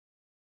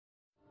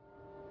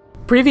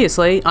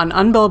Previously on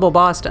Unbillable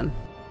Boston.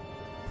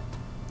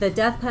 The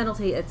death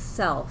penalty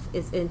itself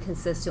is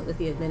inconsistent with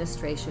the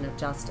administration of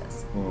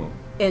justice.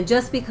 And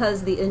just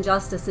because the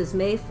injustices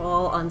may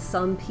fall on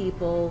some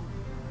people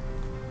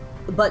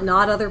but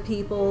not other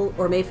people,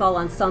 or may fall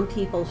on some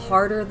people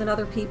harder than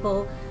other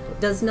people,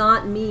 does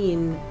not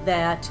mean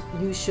that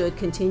you should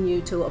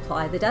continue to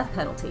apply the death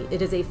penalty.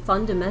 It is a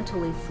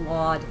fundamentally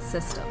flawed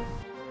system.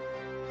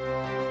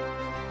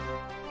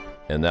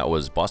 And that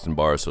was Boston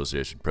Bar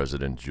Association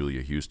President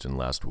Julia Huston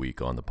last week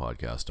on the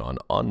podcast on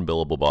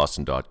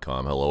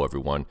unbillableboston.com. Hello,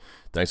 everyone.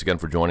 Thanks again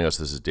for joining us.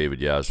 This is David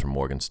Yaz from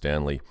Morgan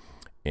Stanley,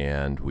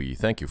 and we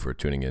thank you for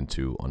tuning in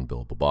to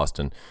Unbillable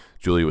Boston.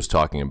 Julia was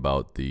talking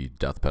about the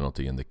death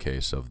penalty in the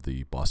case of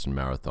the Boston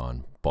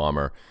Marathon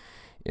bomber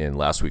in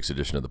last week's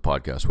edition of the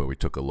podcast, where we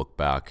took a look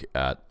back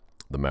at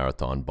the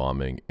marathon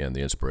bombing and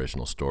the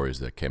inspirational stories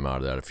that came out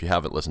of that. If you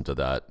haven't listened to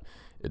that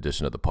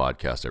edition of the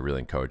podcast, I really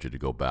encourage you to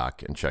go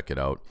back and check it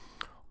out.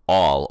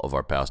 All of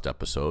our past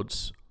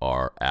episodes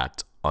are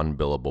at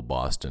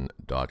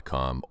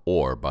unbillableboston.com,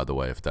 or, by the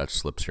way, if that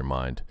slips your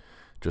mind,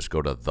 just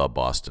go to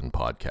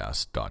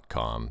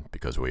thebostonpodcast.com,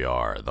 because we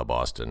are the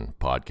Boston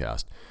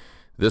Podcast.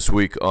 This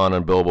week on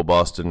Unbillable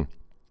Boston,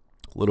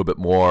 a little bit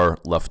more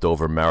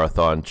leftover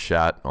marathon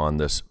chat on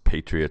this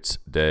Patriots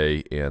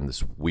Day and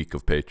this week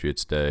of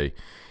Patriots Day,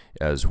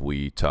 as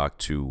we talk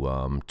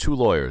to two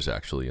lawyers,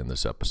 actually, in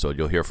this episode.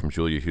 You'll hear from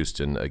Julia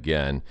Huston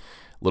again.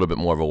 A little bit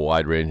more of a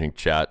wide-ranging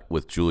chat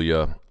with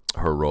Julia,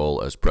 her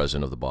role as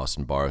president of the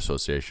Boston Bar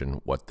Association,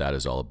 what that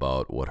is all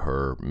about, what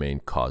her main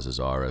causes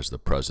are as the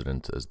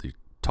president, as the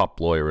top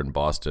lawyer in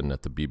Boston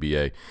at the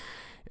BBA.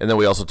 And then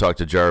we also talked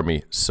to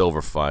Jeremy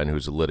Silverfine,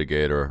 who's a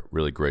litigator,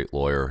 really great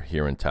lawyer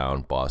here in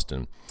town,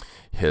 Boston.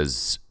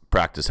 His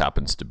practice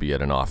happens to be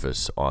at an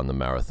office on the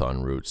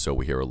marathon route, so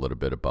we hear a little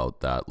bit about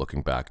that,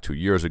 looking back 2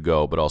 years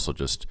ago, but also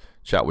just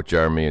chat with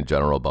Jeremy in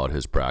general about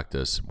his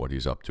practice, what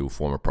he's up to.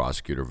 Former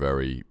prosecutor,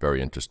 very,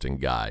 very interesting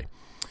guy.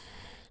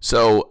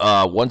 So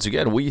once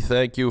again, we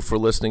thank you for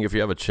listening. If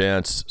you have a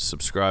chance,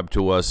 subscribe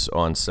to us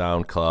on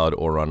SoundCloud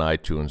or on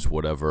iTunes,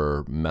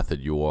 whatever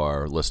method you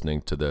are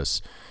listening to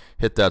this.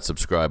 Hit that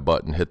subscribe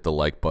button, hit the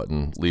like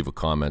button, leave a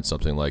comment,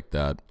 something like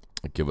that.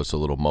 Give us a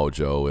little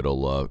mojo.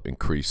 It'll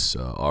increase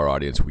our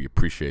audience. We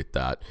appreciate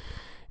that.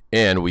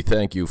 And we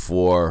thank you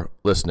for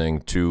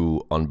listening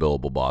to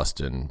Unbillable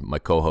Boston. My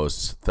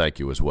co-hosts, thank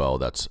you as well.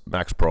 That's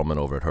Max Perlman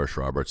over at Hirsch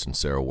Roberts and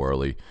Sarah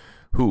Worley,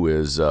 who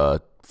is,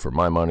 for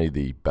my money,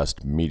 the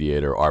best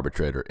mediator,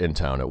 arbitrator in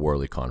town at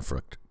Worley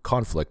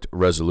Conflict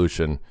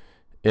Resolution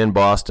in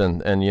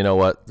Boston. And you know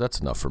what? That's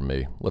enough for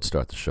me. Let's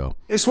start the show.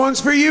 This one's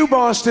for you,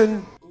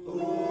 Boston.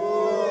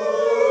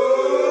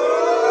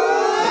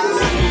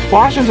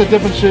 Boston's a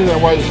different city than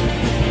it was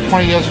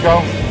 20 years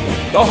ago.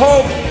 The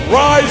hope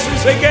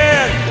rises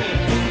again,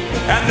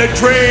 and the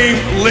dream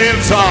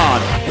lives on.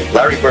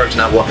 Larry Bird's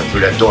not walking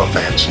through that door,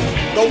 fans.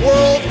 The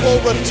world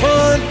will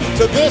return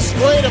to this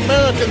great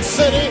American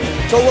city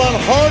to run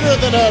harder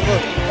than ever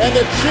and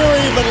to cheer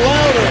even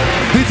louder.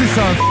 This is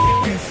our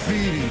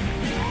city.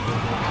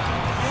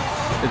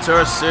 It's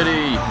our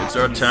city, it's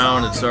our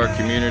town, it's our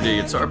community,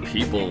 it's our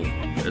people,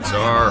 it's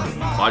our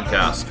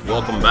podcast.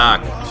 Welcome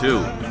back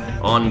to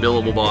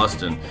Unbillable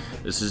Boston.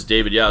 This is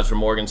David Yaz from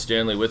Morgan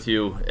Stanley with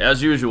you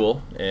as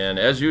usual, and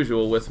as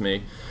usual with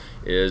me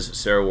is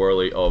Sarah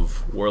Worley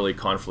of Worley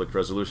Conflict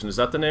Resolution. Is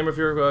that the name of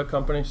your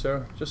company,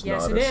 Sarah? Just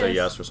yes, nod it or is. Say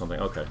yes or something.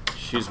 Okay.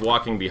 She's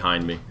walking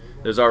behind me.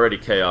 There's already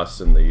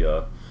chaos in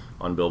the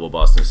Unbillable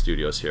Boston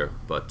studios here,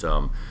 but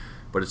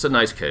it's a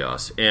nice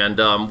chaos. And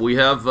we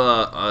have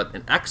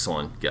an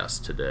excellent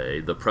guest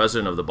today, the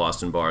president of the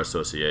Boston Bar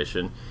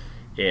Association,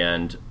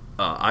 and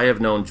I have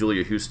known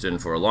Julia Huston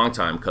for a long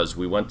time because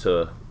we went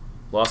to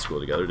law school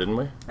together, didn't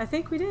we? I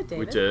think we did,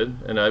 David. We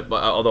did, and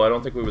although I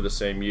don't think we were the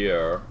same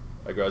year,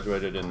 I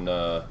graduated in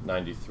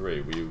 93.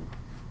 Were you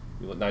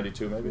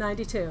 92 maybe?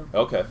 92.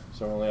 Okay,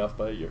 so we're only off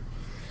by a year.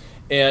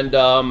 And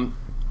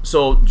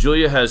so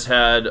Julia has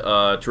had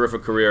a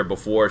terrific career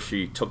before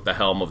she took the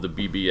helm of the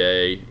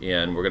BBA,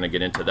 and we're going to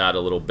get into that a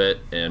little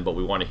bit. But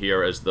we want to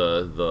hear, as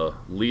the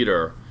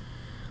leader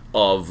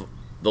of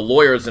the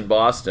lawyers in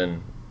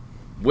Boston,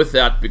 with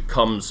that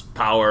becomes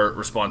power,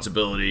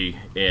 responsibility,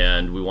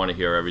 and we want to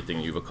hear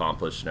everything you've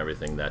accomplished and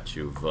everything that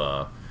you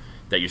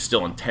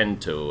still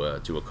intend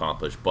to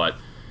accomplish. But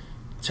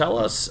tell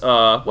us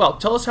how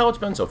it's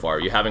been so far.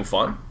 Are you having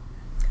fun?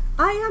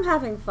 I am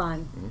having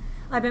fun. Mm-hmm.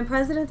 I've been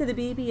president of the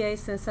BBA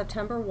since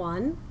September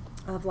 1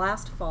 of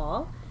last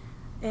fall,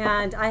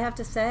 and I have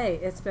to say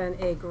it's been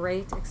a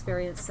great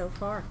experience so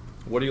far.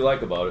 What do you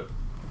like about it?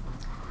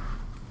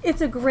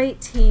 It's a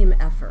great team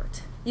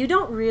effort. You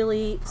don't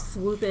really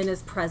swoop in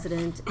as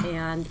president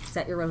and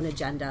set your own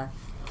agenda.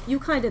 You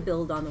kind of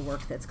build on the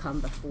work that's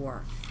come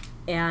before.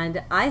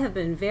 And I have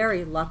been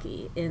very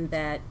lucky in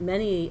that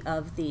many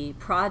of the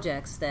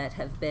projects that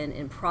have been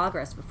in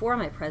progress before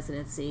my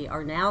presidency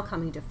are now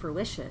coming to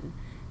fruition,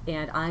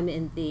 and I'm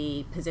in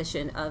the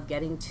position of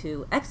getting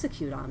to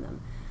execute on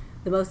them.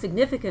 The most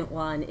significant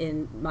one,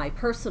 in my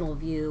personal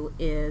view,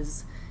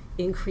 is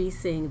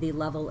increasing the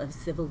level of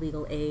civil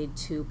legal aid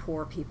to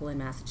poor people in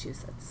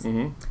Massachusetts.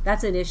 Mm-hmm.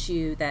 That's an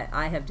issue that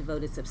I have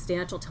devoted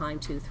substantial time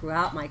to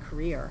throughout my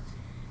career.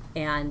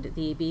 And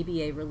the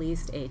BBA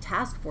released a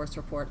task force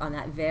report on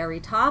that very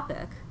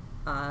topic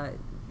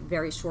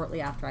very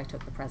shortly after I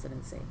took the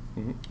presidency.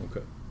 Mm-hmm.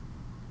 Okay.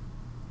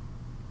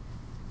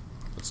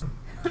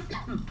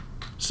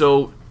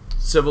 So,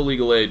 civil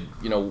legal aid,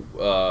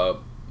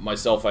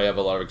 myself, I have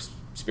a lot of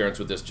experience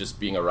with this, just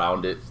being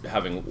around it,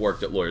 having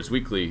worked at Lawyers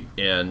Weekly,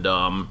 and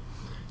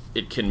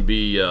it can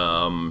be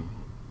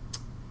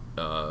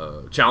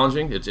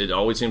challenging. It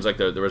always seems like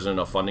there isn't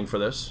enough funding for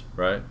this,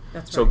 right?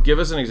 That's so right. Give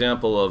us an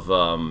example of,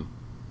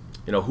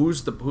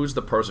 who's the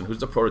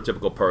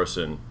prototypical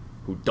person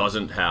who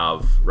doesn't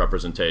have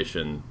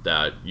representation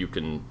that you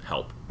can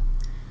help?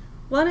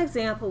 One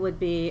example would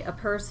be a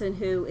person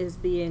who is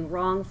being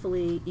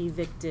wrongfully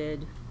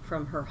evicted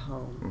from her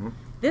home. Mm-hmm.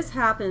 This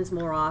happens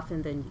more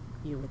often than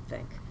you would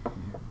think.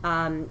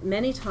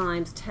 Many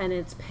times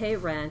tenants pay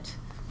rent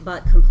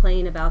but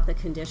complain about the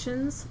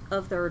conditions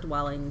of their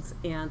dwellings,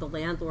 and the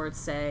landlords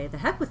say, the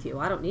heck with you,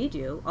 I don't need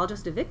you, I'll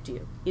just evict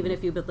you, even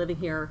if you've been living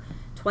here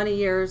 20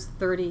 years,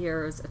 30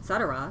 years,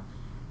 etc.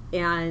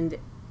 And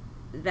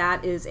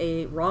that is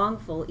a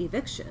wrongful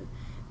eviction.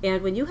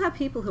 And when you have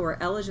people who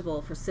are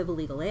eligible for civil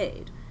legal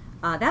aid,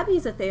 that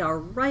means that they are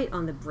right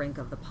on the brink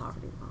of the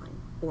poverty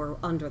line or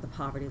under the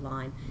poverty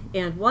line.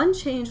 And one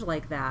change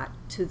like that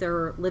to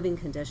their living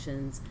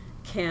conditions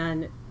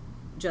can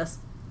just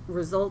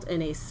result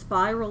in a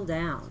spiral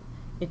down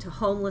into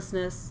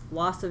homelessness,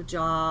 loss of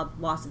job,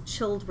 loss of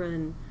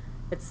children,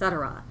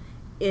 etc.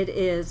 It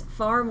is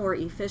far more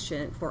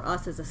efficient for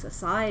us as a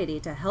society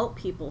to help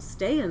people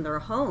stay in their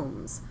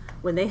homes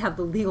when they have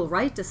the legal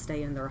right to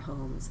stay in their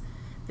homes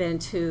than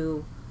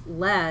to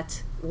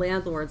let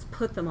landlords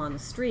put them on the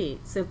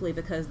street simply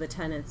because the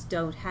tenants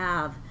don't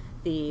have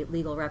the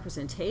legal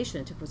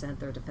representation to present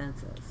their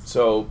defenses.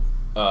 So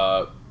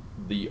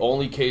the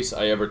only case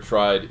I ever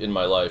tried in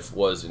my life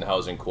was in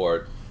housing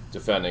court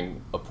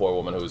defending a poor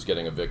woman who was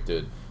getting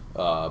evicted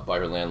by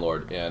her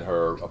landlord, and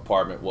her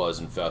apartment was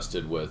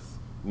infested with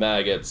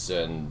maggots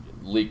and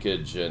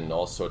leakage and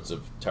all sorts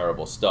of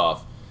terrible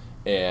stuff.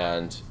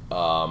 And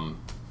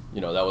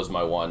that was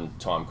my one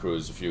Tom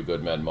Cruise, A Few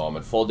Good Men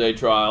moment. Full day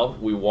trial,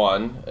 we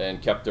won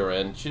and kept her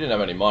in. She didn't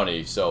have any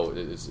money, so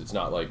it's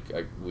not like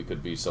we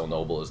could be so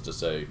noble as to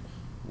say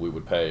we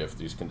would pay if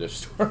these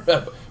conditions were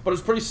met. But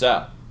it's pretty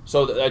sad.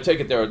 So I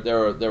take it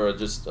there are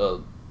just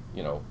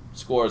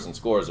scores and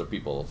scores of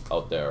people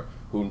out there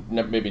who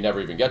maybe never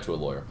even get to a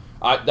lawyer.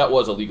 That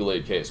was a legal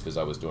aid case because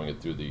I was doing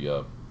it through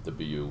the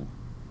BU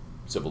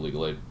Civil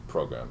Legal Aid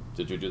program.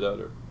 Did you do that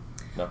or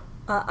no?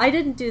 I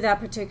didn't do that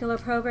particular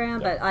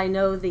program, Yeah. but I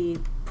know the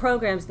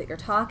programs that you're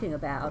talking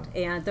about,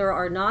 and there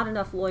are not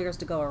enough lawyers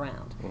to go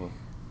around. Mm-hmm.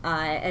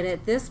 And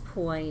at this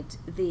point,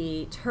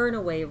 the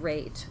turnaway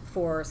rate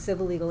for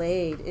civil legal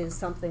aid is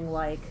something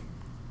like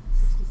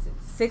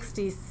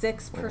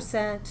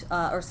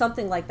 66%, or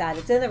something like that.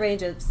 It's in the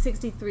range of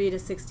 63 to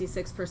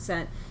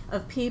 66%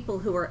 of people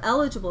who are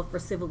eligible for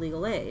civil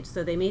legal aid.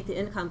 So they meet the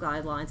income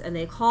guidelines and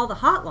they call the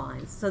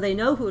hotlines, so they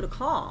know who to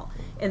call,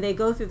 and they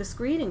go through the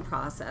screening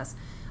process.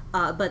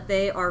 But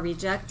they are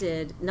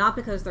rejected not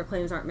because their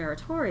claims aren't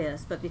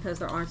meritorious, but because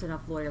there aren't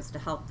enough lawyers to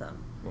help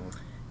them. Mm-hmm.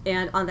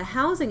 And on the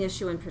housing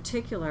issue in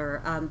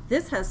particular,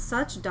 this has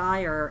such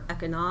dire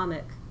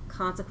economic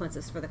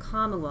consequences for the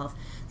Commonwealth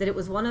that it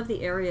was one of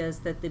the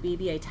areas that the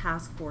BBA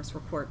task force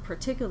report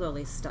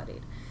particularly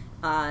studied,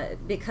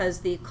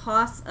 because the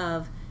cost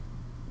of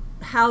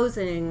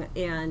housing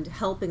and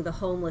helping the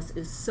homeless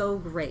is so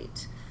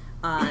great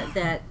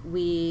that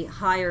we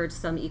hired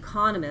some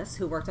economists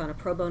who worked on a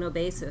pro bono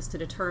basis to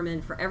determine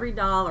for every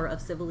dollar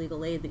of civil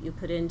legal aid that you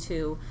put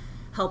into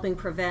helping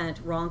prevent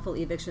wrongful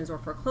evictions or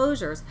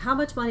foreclosures, how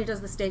much money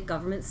does the state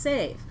government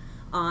save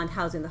on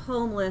housing the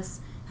homeless,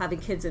 having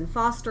kids in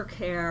foster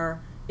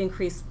care,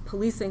 increased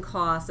policing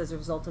costs as a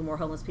result of more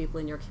homeless people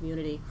in your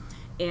community.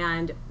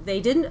 And they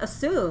didn't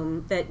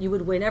assume that you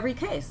would win every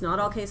case. Not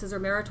all cases are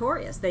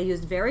meritorious. They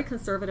used very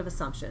conservative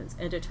assumptions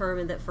and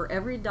determined that for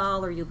every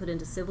dollar you put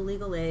into civil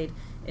legal aid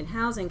in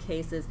housing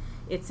cases,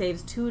 it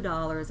saves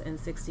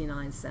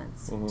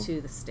 $2.69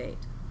 to the state.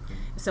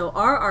 So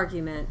our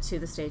argument to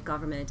the state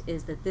government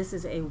is that this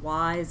is a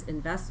wise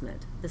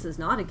investment. This is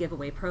not a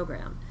giveaway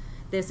program.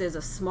 This is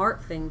a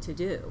smart thing to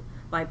do.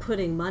 By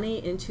putting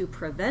money into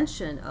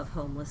prevention of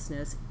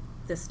homelessness,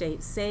 the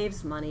state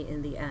saves money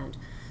in the end.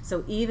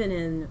 So even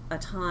in a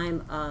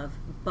time of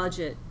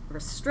budget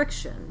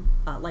restriction,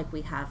 like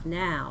we have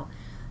now,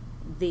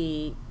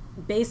 the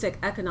basic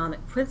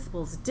economic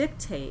principles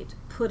dictate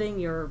putting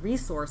your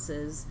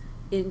resources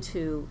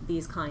into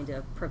these kind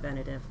of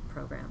preventative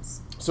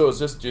programs. So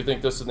do you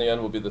think this in the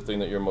end will be the thing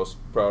that you're most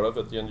proud of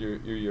at the end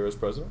of your year as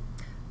president?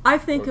 I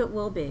think it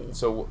will be.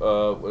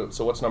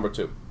 So what's number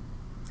two?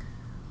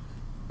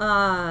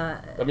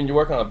 You're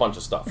working on a bunch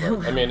of stuff,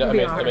 right? I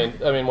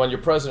mean, when you're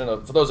president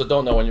of, for those that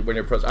don't know, when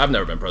you're president, I've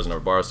never been president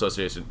of a bar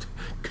association,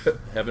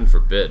 heaven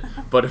forbid.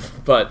 But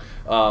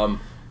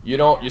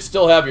You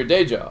still have your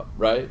day job,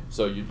 right?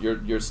 So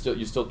you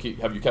still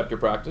have you kept your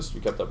practice?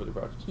 You kept up with your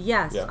practice?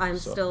 Yes, I'm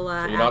still so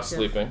active. you're not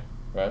sleeping,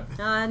 right?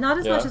 Not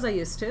as much as I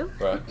used to.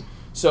 Right.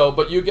 So,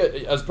 but you get,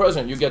 as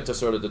president, you get to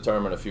sort of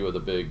determine a few of the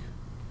big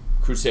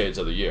crusades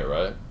of the year,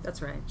 right?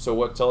 That's right. So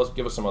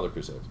give us some other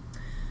crusades.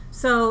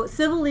 So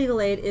civil legal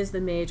aid is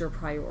the major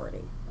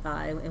priority,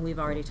 and we've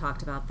already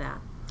talked about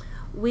that.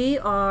 We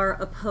are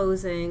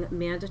opposing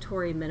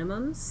mandatory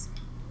minimums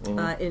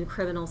in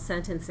criminal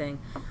sentencing.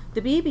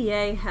 The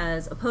BBA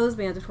has opposed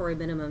mandatory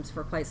minimums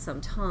for quite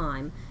some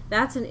time.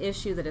 That's an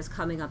issue that is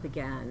coming up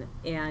again,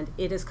 and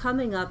it is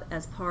coming up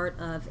as part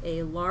of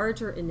a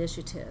larger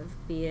initiative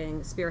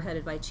being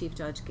spearheaded by Chief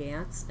Judge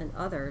Gantz and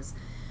others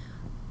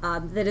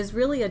that is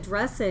really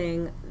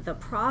addressing the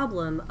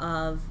problem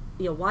of,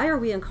 why are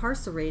we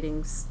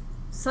incarcerating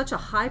such a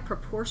high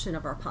proportion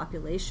of our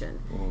population,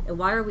 and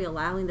why are we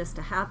allowing this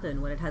to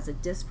happen when it has a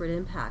disparate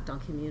impact on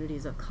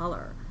communities of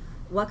color?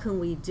 What can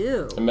we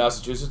do? In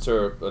Massachusetts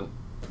or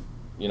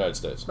United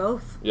States?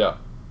 Both. Yeah.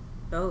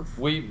 Both.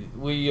 We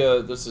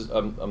this is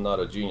I'm not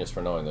a genius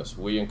for knowing this.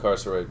 We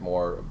incarcerate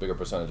a bigger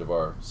percentage of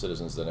our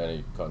citizens than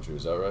any country.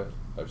 Is that right?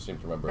 I seem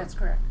to remember. That's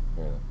correct.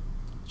 Yeah.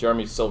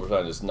 Jeremy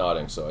Silverfine is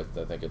nodding, so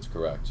I think it's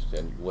correct,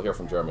 and we'll hear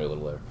from Jeremy a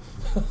little later.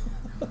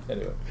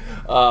 Anyway,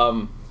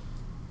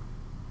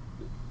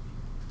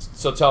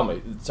 so tell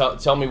me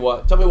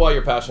why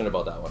you're passionate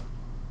about that one.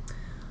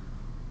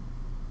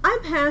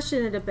 I'm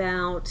passionate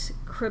about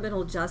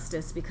criminal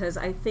justice because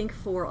I think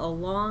for a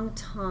long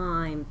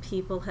time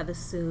people have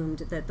assumed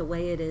that the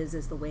way it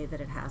is the way that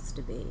it has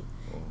to be.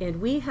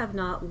 And we have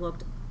not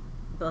looked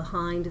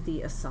behind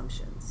the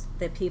assumptions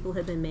that people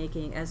have been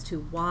making as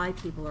to why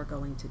people are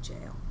going to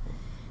jail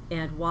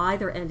and why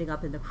they're ending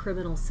up in the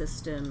criminal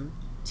system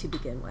to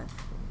begin with.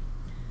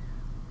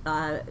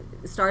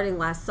 Starting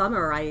last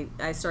summer, I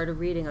started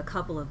reading a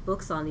couple of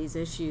books on these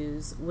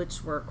issues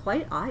which were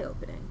quite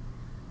eye-opening.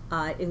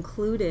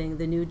 Including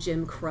the new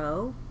Jim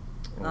Crow,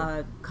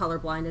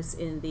 Colorblindness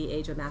in the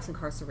Age of Mass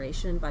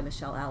Incarceration by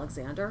Michelle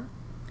Alexander,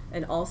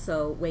 and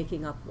also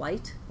Waking Up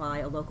White by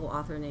a local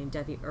author named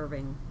Debbie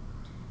Irving.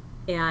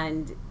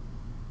 And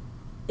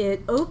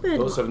it opened...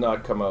 Those have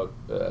not come out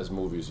as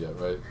movies yet,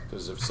 right?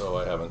 Because if so,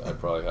 I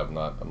probably have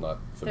not. I'm not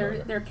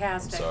familiar. They're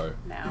casting. I'm sorry.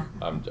 Now.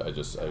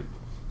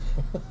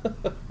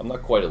 I'm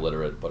not quite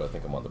illiterate, but I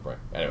think I'm on the brink.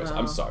 Anyways,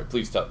 I'm sorry.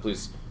 Please tell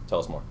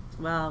us more.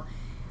 Well,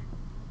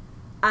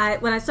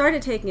 when I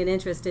started taking an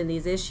interest in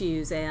these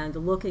issues and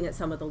looking at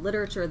some of the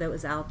literature that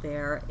was out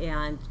there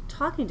and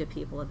talking to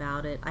people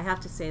about it, I have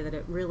to say that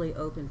it really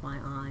opened my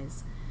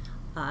eyes.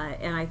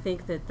 And I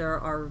think that there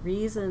are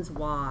reasons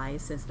why,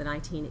 since the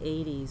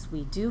 1980s,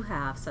 we do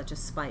have such a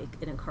spike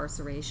in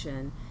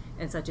incarceration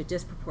and such a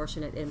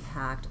disproportionate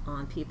impact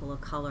on people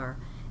of color.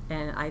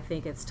 And I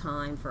think it's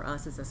time for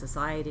us as a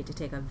society to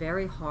take a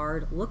very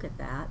hard look at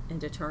that and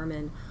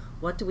determine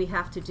what do we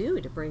have to do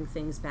to bring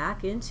things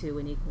back into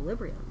an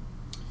equilibrium.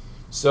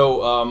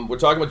 So we're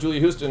talking with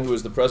Julia Huston, who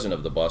is the president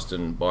of the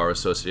Boston Bar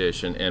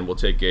Association, and we'll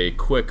take a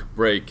quick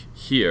break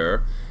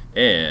here.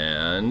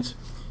 And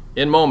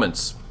in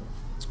moments,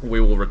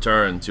 we will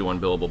return to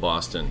Unbillable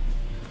Boston,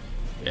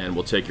 and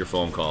we'll take your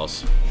phone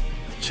calls.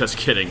 Just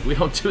kidding. We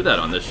don't do that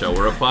on this show.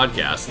 We're a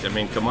podcast. I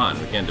mean, come on.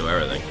 We can't do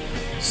everything.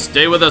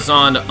 Stay with us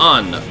on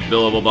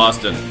Unbillable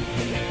Boston.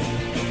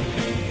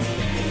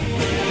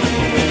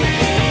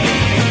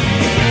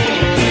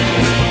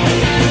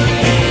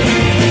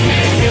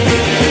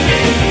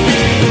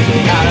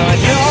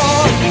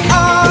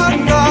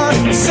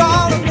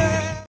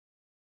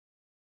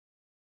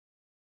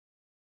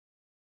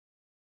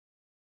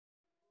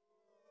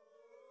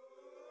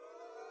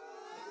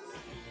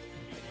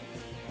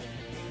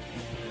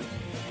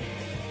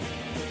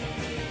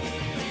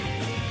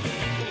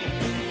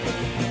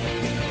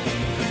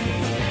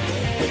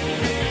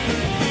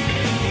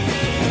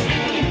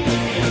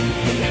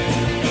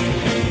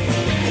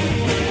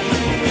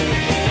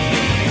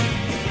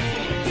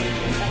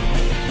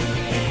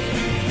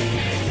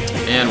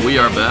 And we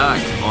are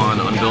back on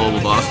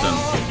Unbillable Boston.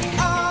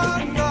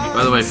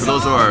 By the way, for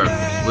those of our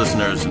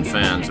listeners and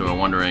fans who are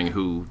wondering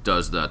who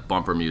does that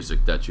bumper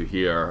music that you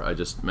hear, I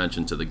just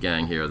mentioned to the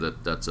gang here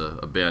that that's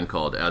a band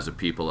called As a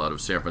People out of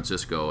San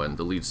Francisco, and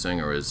the lead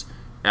singer is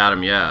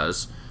Adam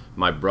Yaz,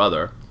 my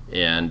brother.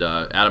 And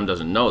Adam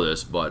doesn't know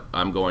this, but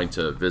I'm going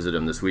to visit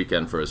him this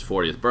weekend for his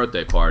 40th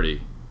birthday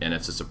party, and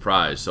it's a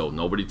surprise, so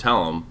nobody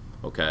tell him,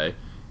 okay?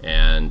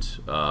 And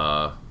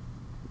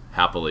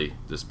happily,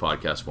 this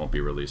podcast won't be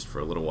released for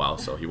a little while,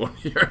 so he won't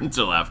hear it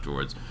until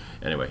afterwards.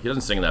 Anyway, he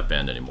doesn't sing in that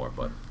band anymore,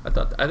 but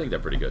I think they're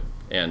pretty good.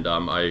 And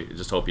I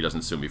just hope he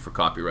doesn't sue me for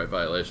copyright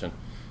violation.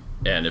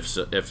 And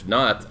if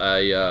not,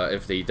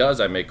 if he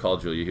does, I may call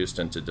Julia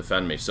Huston to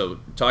defend me. So,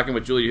 talking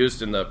with Julia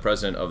Huston, the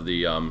president of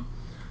the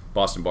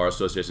Boston Bar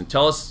Association,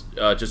 tell us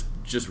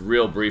just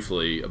real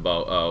briefly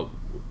about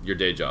your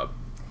day job.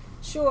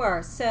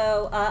 Sure.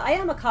 So I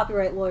am a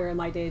copyright lawyer in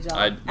my day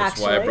job.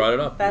 That's why I brought it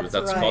up. That's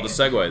right. Called a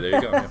segue. There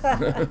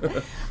you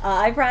go.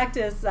 I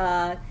practice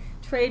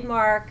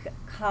trademark,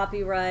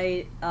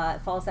 copyright,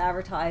 false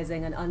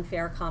advertising, and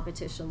unfair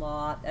competition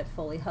law at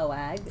Foley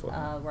Hoag,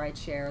 where I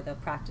chair the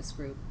practice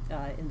group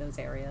in those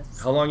areas.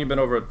 How long you been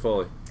over at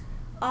Foley?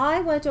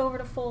 I went over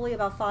to Foley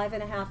about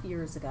 5.5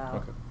 years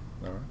ago. Okay,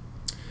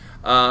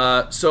 all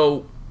right.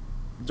 So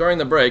during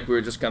the break, we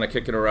were just kind of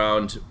kicking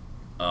around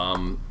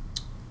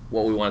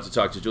what we wanted to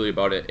talk to Julie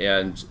about it,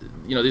 and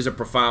these are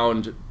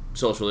profound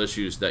social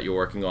issues that you're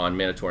working on: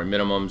 mandatory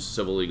minimums,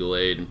 civil legal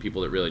aid, and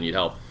people that really need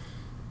help.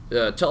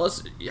 Tell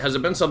us, has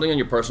it been something in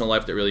your personal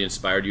life that really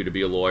inspired you to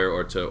be a lawyer,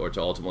 or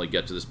to ultimately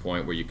get to this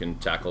point where you can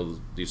tackle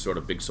these sort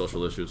of big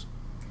social issues?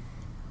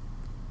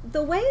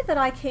 The way that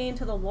I came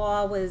to the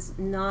law was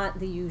not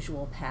the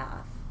usual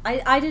path.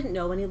 I didn't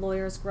know any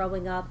lawyers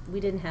growing up.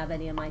 We didn't have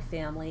any in my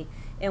family.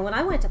 And when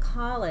I went to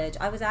college,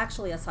 I was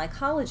actually a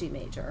psychology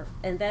major.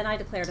 And then I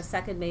declared a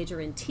second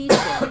major in teaching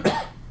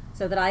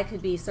so that I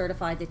could be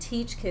certified to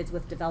teach kids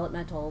with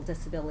developmental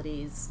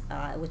disabilities,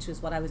 which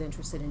was what I was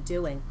interested in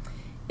doing.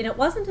 And it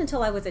wasn't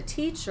until I was a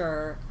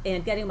teacher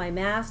and getting my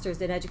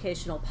master's in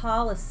educational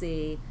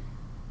policy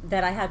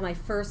that I had my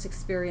first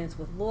experience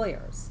with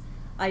lawyers.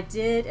 I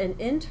did an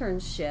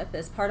internship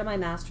as part of my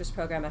master's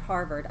program at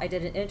Harvard. I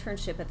did an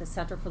internship at the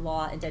Center for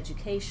Law and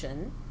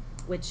Education,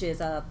 which is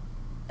a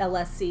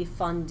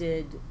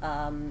LSC-funded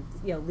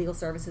legal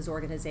services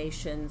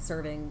organization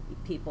serving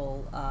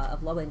people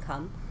of low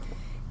income.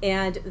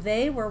 And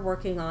they were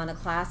working on a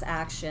class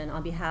action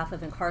on behalf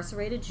of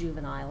incarcerated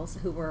juveniles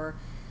who were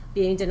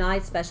being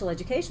denied special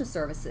education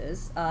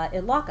services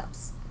in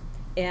lockups.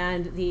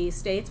 And the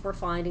states were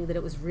finding that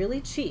it was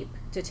really cheap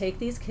to take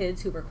these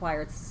kids who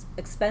required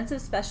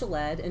expensive special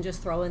ed and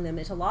just throwing them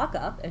into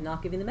lockup and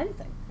not giving them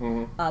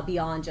anything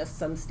beyond just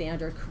some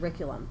standard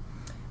curriculum.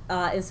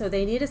 And so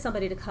they needed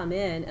somebody to come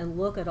in and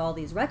look at all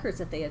these records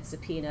that they had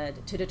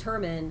subpoenaed to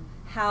determine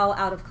how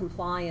out of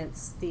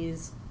compliance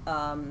these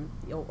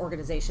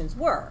organizations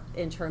were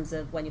in terms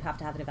of when you have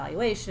to have an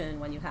evaluation,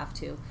 when you have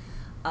to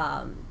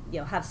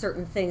have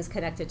certain things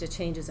connected to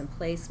changes in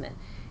placement.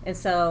 And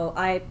so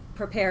I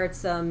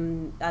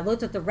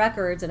looked at the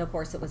records, and of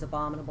course it was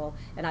abominable,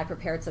 and I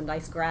prepared some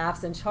nice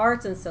graphs and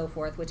charts and so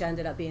forth, which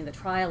ended up being the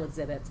trial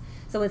exhibits.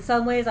 So in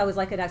some ways I was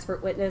like an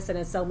expert witness, and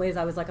in some ways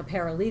I was like a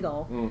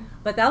paralegal.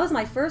 But that was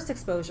my first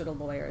exposure to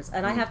lawyers,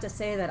 and I have to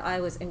say that I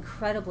was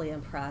incredibly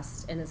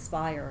impressed and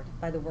inspired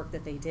by the work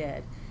that they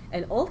did.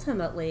 And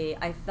ultimately,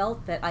 I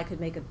felt that I could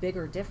make a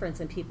bigger difference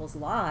in people's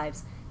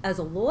lives as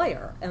a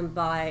lawyer, and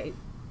by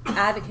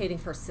advocating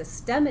for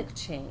systemic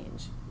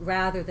change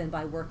rather than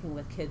by working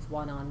with kids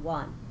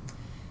one-on-one.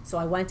 So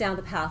I went down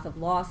the path of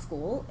law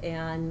school,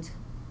 and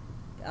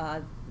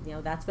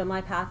that's been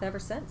my path ever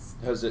since.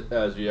 Has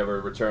you ever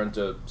returned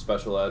to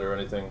special ed or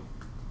anything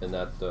in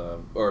that,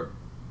 or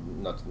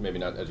maybe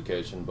not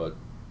education, but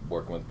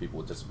working with people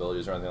with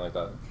disabilities or anything like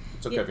that?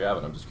 It's okay if you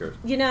haven't, I'm just curious.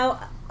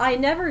 I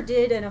never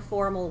did in a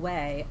formal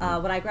way.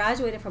 When I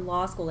graduated from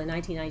law school in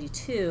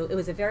 1992, it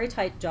was a very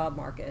tight job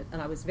market,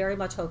 and I was very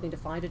much hoping to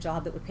find a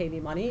job that would pay me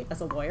money as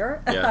a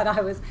lawyer, and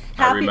I was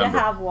happy to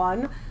have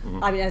one.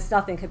 I mean, it's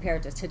nothing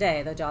compared to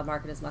today. The job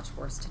market is much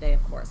worse today,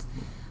 of course.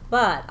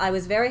 But I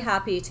was very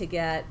happy to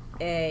get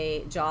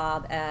a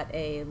job at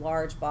a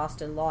large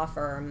Boston law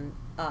firm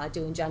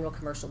doing general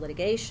commercial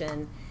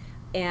litigation.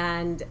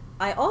 And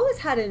I always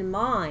had in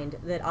mind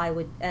that I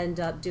would end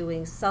up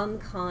doing some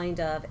kind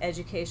of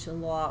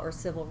education law or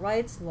civil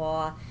rights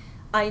law.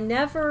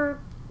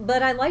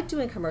 But I liked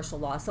doing commercial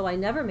law, so I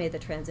never made the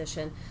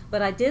transition.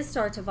 But I did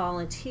start to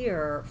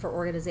volunteer for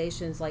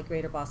organizations like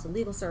Greater Boston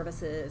Legal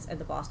Services and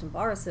the Boston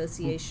Bar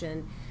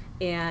Association,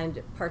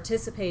 and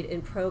participate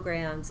in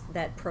programs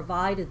that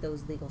provided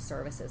those legal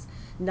services,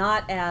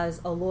 not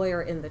as a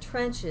lawyer in the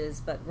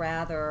trenches, but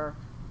rather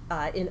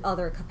in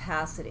other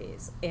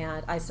capacities.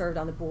 And I served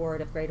on the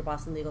board of Greater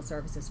Boston Legal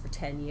Services for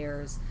 10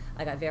 years.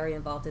 I got very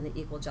involved in the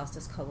Equal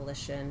Justice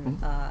Coalition,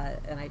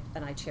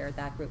 and I chaired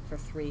that group for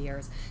 3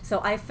 years.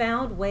 So I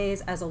found ways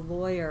as a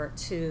lawyer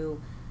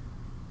to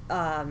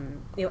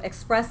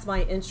express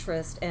my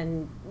interest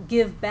and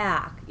give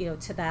back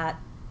to that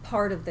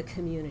part of the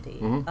community,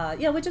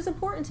 which is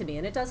important to me,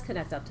 and it does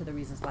connect up to the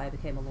reasons why I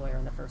became a lawyer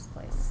in the first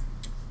place.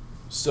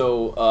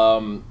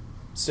 So,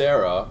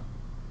 Sarah,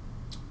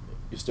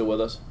 you still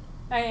with us?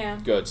 I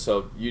am. Good.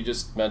 So you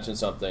just mentioned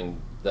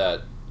something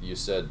that you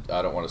said,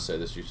 I don't want to say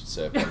this, you should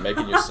say it, but I'm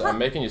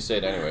making you say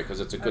it anyway because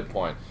it's a good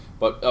point.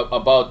 But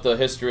about the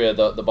history of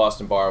the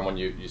Boston Bar, and when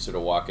you sort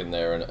of walk in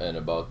there, and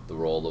about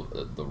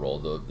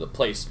the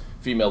place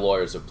female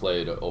lawyers have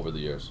played over the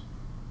years.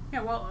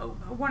 Yeah, well,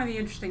 one of the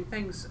interesting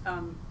things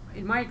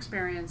in my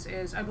experience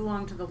is I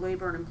belong to the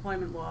labor and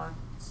employment law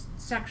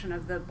section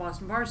of the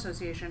Boston Bar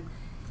Association,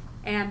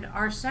 and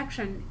our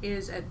section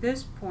is at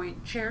this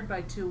point chaired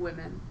by 2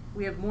 women.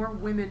 We have more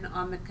women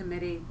on the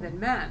committee than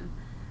men,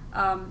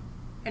 and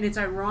it's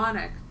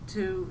ironic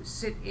to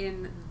sit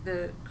in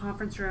the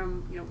conference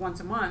room once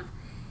a month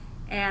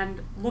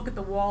and look at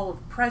the wall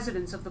of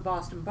presidents of the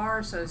Boston Bar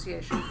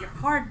Association. You're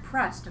hard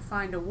pressed to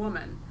find a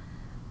woman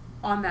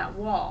on that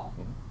wall.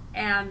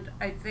 And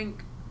I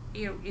think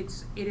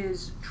it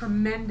is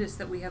tremendous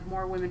that we have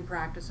more women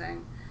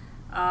practicing,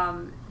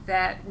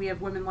 that we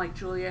have women like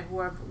Julia who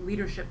have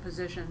leadership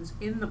positions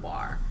in the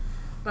bar.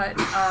 But,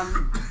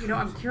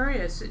 I'm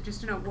curious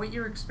just to know what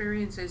your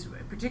experience is,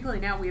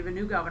 particularly now we have a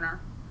new governor,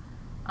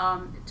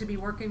 to be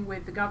working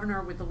with the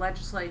governor, with the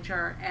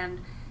legislature, and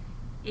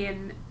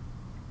in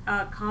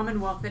a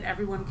Commonwealth that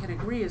everyone can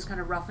agree is kind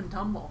of rough and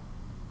tumble.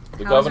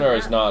 The governor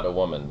is not a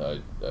woman,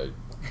 I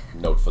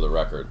note for the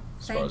record,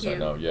 as far as I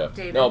know. Yeah.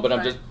 David, no, but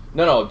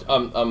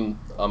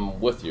I'm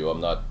with you.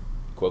 I'm not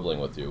quibbling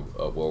with you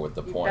or with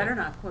the point. You better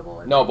not quibble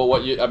with No, me. but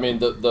what you, I mean,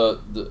 the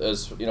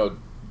as you know,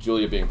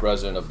 Julia being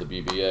president of the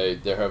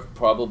BBA, there have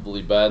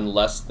probably been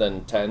less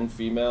than 10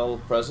 female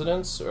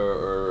presidents,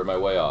 or am I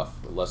way off?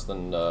 Less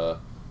than,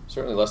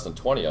 certainly less than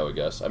 20, I would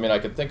guess. I mean, I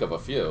could think of a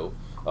few.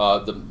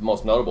 The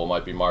most notable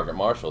might be Margaret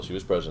Marshall. She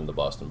was president of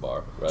the Boston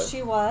Bar, right?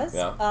 She was.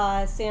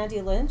 Yeah. Sandy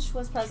Lynch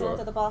was president Sure.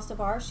 of the Boston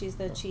Bar. She's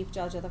the chief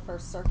judge of the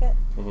First Circuit.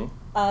 Mm-hmm.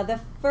 The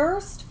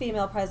first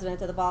female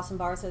president of the Boston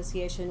Bar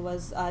Association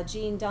was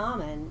Jean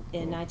Dahman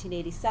in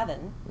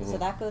 1987, so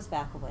that goes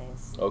back a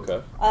ways.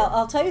 Okay.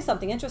 I'll tell you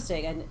something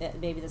interesting, and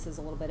maybe this is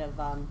a little bit of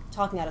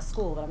talking out of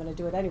school, but I'm going to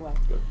do it anyway.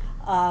 Good.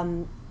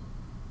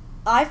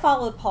 I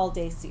followed Paul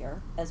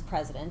Dacier as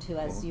president, who,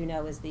 as you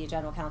know, is the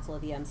general counsel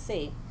of the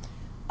EMC.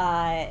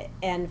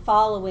 And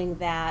following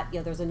that,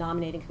 there's a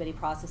nominating committee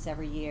process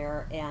every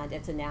year, and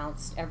it's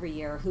announced every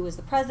year who is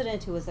the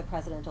president, who is the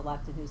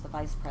president-elect, and who's the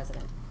vice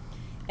president.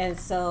 And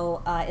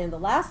so in the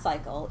last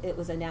cycle, it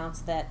was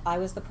announced that I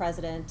was the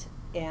president,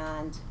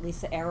 and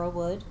Lisa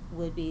Arrowwood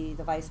would be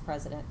the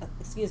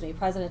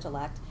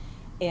president-elect,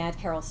 and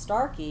Carol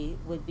Starkey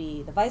would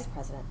be the vice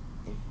president.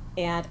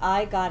 And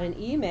I got an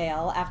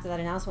email after that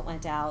announcement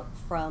went out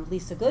from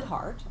Lisa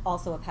Goodhart,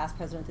 also a past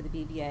president of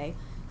the BBA,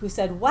 who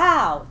said,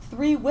 "Wow,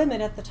 3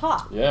 women at the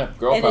top." Yeah,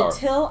 girl and power.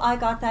 Until I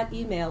got that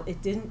email,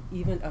 it didn't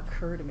even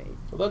occur to me.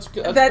 Well, that's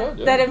good.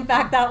 That in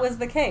fact that was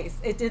the case.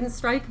 It didn't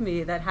strike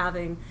me that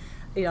having,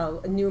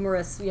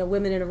 numerous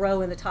women in a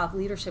row in the top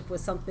leadership was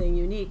something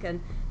unique.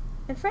 And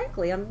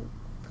frankly, I'm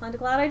kind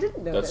of glad I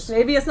didn't notice.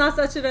 Maybe it's not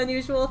such an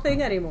unusual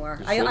thing anymore.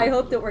 I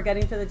hope that we're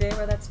getting to the day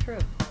where that's true.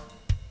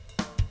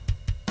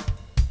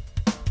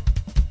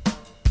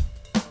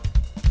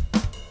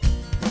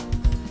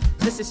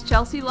 This is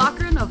Chelsea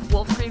Lochran of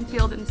Wolf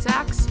Greenfield and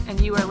Sachs, and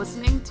you are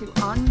listening to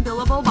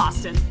Unbillable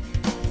Boston.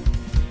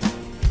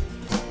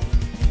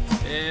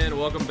 And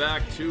welcome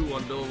back to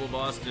Unbillable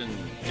Boston.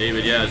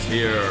 David Yaz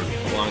here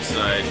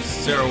alongside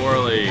Sarah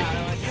Worley.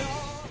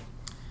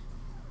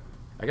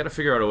 I got to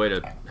figure out a way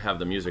to have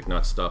the music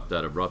not stop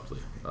that abruptly.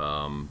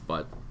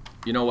 But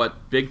you know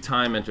what? Big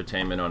time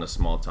entertainment on a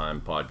small time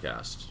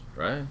podcast,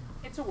 right?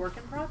 It's a work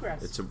in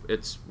progress. It's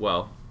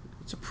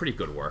a pretty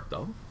good work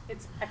though.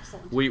 It's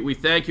excellent. We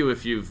thank you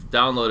if you've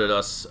downloaded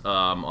us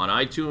on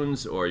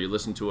iTunes, or you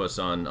listen to us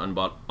on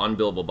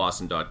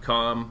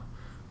unbillableboston.com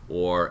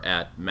or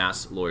at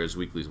Mass Lawyers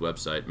Weekly's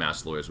website,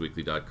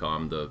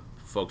 masslawyersweekly.com. The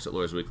folks at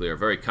Lawyers Weekly are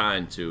very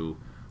kind to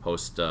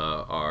host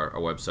our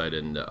website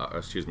and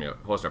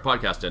host our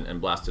podcast and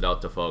blast it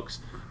out to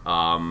folks.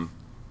 And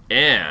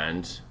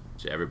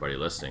to everybody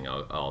listening,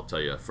 I'll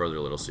tell you a further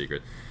little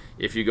secret.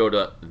 If you go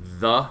to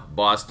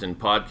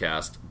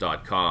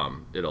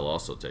thebostonpodcast.com, it'll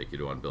also take you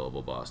to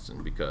Unbillable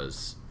Boston,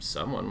 because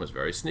someone was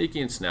very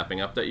sneaky in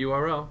snapping up that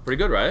URL. Pretty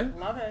good, right?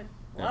 Love it.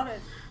 Love it.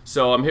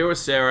 So I'm here with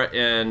Sarah,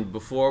 and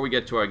before we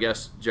get to our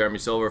guest, Jeremy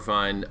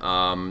Silverfine,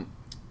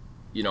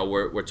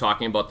 we're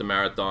talking about the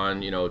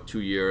marathon, 2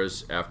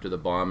 years after the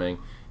bombing,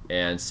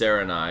 and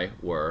Sarah and I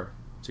were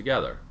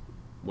together.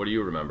 What do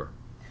you remember?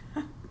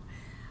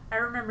 I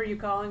remember you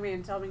calling me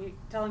and telling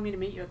me to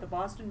meet you at the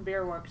Boston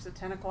Beer Works at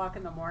 10 o'clock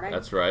in the morning.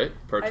 That's right,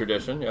 per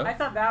tradition, yeah. I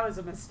thought that was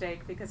a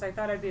mistake because I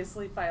thought I'd be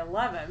asleep by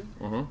 11.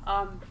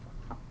 Mm-hmm.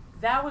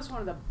 That was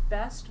one of the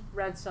best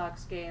Red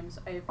Sox games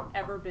I've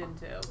ever been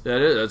to.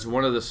 That is. That's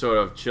one of the sort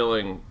of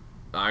chilling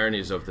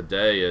ironies of the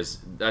day is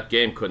that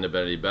game couldn't have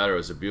been any better. It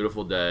was a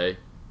beautiful day.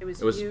 It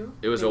was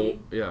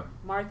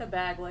Martha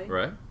Bagley,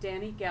 right?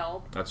 Danny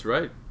Gelb. That's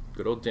right.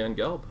 Good old Dan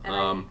Gelb.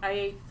 And I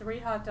ate 3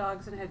 hot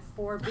dogs and had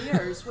 4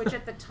 beers, which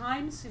at the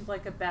time seemed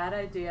like a bad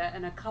idea.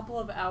 And a couple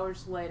of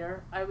hours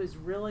later, I was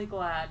really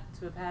glad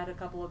to have had a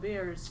couple of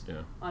beers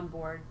on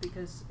board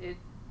because it.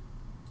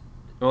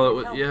 Well,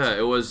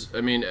 it was.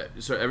 I mean,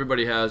 so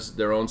everybody has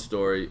their own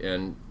story,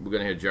 and we're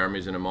going to hear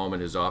Jeremy's in a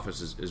moment. His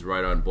office is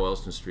right on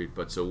Boylston Street.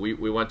 But so we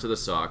went to the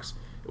Sox.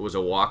 It was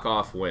a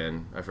walk-off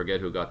win. I forget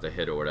who got the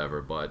hit or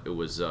whatever, but it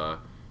was it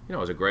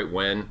was a great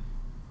win.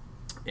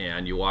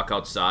 And you walk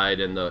outside,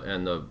 and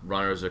the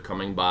runners are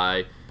coming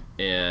by.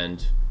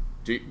 And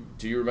do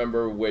you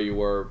remember where you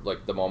were,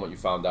 like the moment you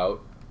found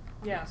out?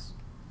 Yes,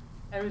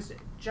 I was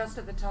just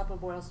at the top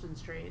of Boylston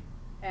Street,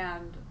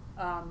 and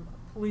a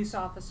police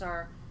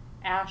officer,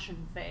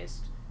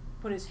 ashen-faced,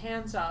 put his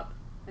hands up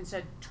and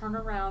said, "Turn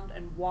around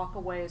and walk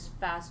away as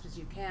fast as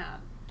you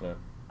can." Yeah.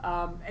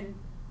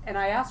 And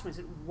I asked him, I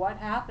said, "What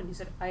happened?" He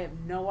said, "I have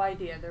no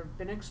idea. There have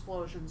been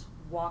explosions.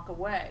 Walk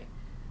away."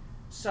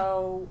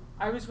 So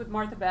I was with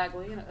Martha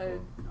Bagley,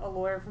 a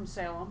lawyer from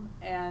Salem,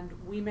 and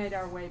we made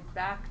our way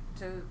back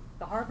to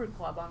the Harvard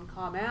Club on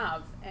Comm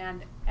Ave,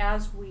 and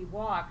as we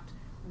walked,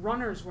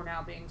 runners were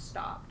now being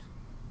stopped.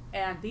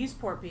 And these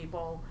poor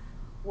people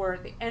were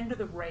at the end of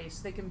the race.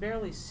 They can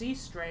barely see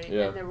straight,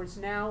 and there was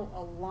now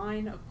a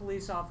line of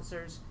police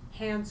officers,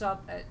 hands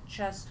up at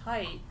chest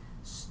height,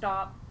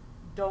 stop,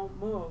 don't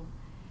move.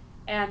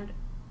 And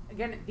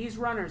again, these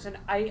runners, and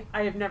I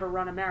have never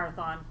run a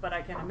marathon, but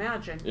I can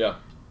imagine,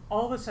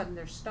 all of a sudden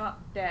they're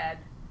stopped dead.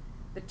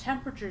 The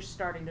temperature's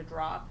starting to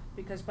drop,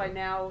 because by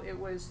now it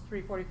was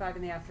 3:45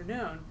 in the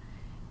afternoon,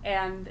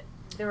 and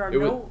there are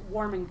no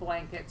warming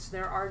blankets,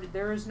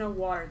 there is no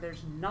water,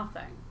 there's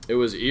nothing. It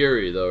was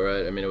eerie, though,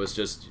 right? I mean, it was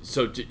just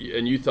so.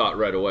 And you thought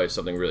right away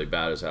something really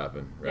bad has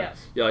happened, right?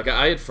 Yes. Yeah, like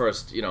I at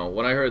first,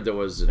 when I heard there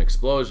was an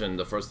explosion,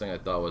 the first thing I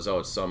thought was,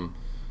 it's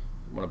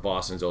one of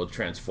Boston's old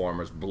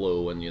transformers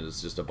blew, and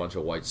there's just a bunch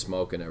of white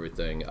smoke and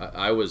everything.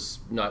 I was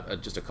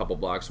not just a couple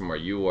blocks from where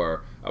you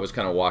were. I was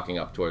kind of walking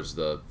up towards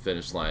the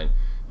finish line,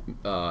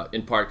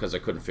 in part because I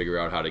couldn't figure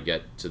out how to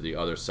get to the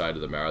other side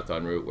of the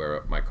marathon route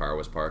where my car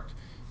was parked.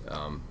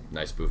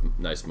 Nice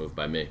move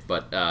by me.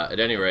 But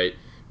at any rate,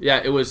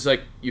 it was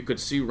like you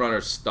could see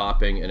runners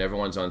stopping, and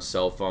everyone's on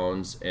cell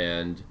phones,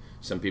 and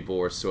some people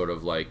were sort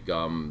of like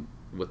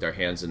with their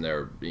hands in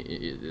their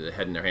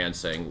head in their hands,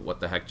 saying, "What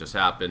the heck just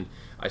happened?"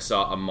 I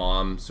saw a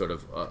mom sort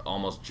of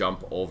almost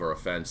jump over a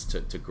fence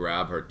to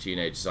grab her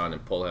teenage son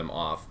and pull him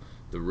off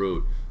the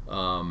route.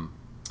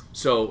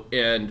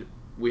 And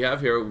we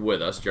have here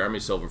with us Jeremy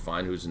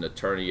Silverfine, who's an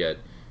attorney at,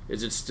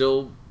 is it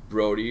still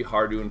Brody,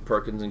 Hardoon,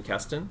 Perkins, and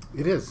Keston?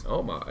 It is.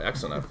 Oh, my,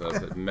 excellent.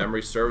 If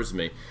memory serves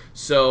me.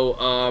 So,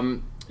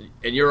 and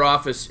your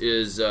office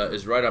is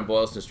right on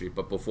Boylston Street.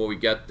 But before we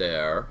get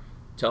there,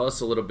 tell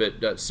us a little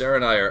bit. Sarah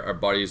and I are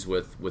buddies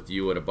with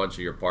you and a bunch of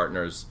your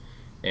partners,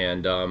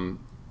 and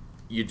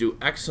you do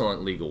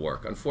excellent legal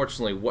work.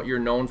 Unfortunately, what you're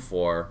known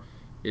for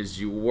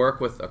is you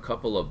work with a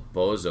couple of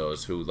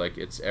bozos who, like,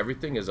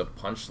 everything is a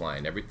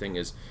punchline. Everything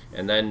is,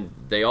 and then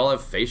they all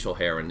have facial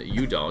hair, and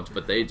you don't,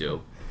 but they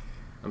do.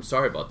 I'm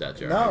sorry about that,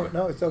 Jeremy.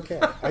 No, it's okay.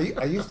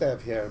 I used to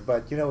have hair,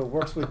 but it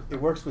works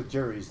with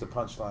juries, the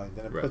punchline,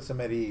 and it puts them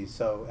at ease.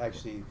 So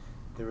actually,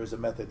 there is a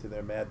method to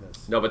their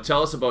madness. No, but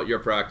tell us about your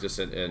practice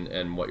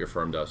and what your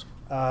firm does.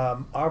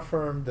 Our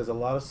firm does a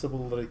lot of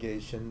civil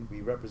litigation.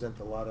 We represent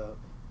a lot of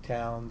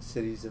towns,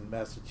 cities in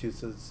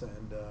Massachusetts,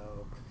 and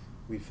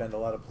we defend a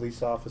lot of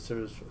police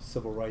officers,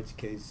 civil rights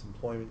cases,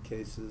 employment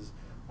cases.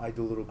 I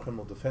do a little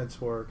criminal defense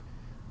work.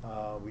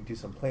 We do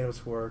some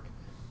plaintiffs' work.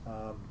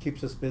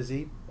 Keeps us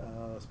busy,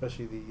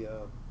 especially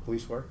the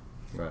police work.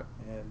 Right.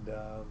 And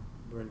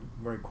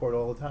we're in court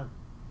all the time.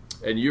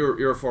 And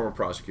you're a former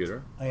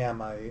prosecutor. I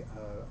am. I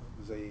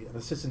was an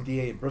assistant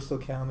DA in Bristol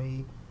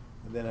County,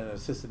 and then an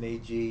assistant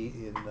AG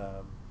in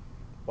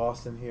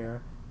Boston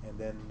here, and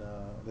then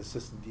an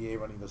assistant DA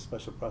running the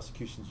special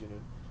prosecutions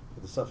unit for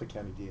the Suffolk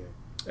County DA.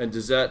 And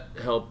does that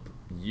help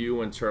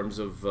you in terms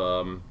of,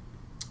 well,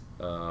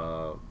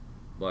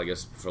 I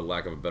guess for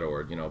lack of a better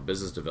word,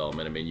 business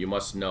development? I mean, you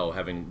must know,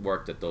 having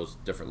worked at those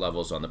different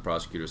levels on the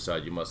prosecutor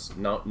side, you must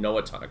know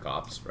a ton of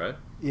cops, right?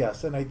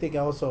 Yes, and I think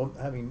also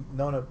having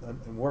known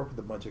and worked with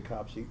a bunch of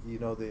cops, you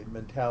know the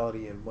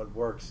mentality and what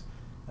works.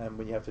 And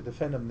when you have to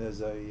defend them,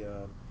 there's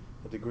a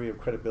degree of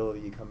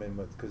credibility you come in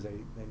with because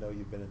they know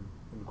you've been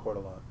in court a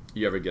lot.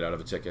 You ever get out of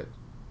a ticket?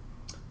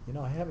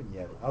 I haven't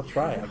yet. I'll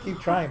try. I keep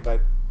trying, but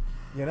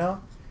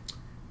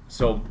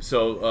So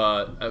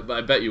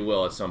I bet you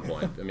will at some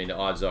point. I mean, the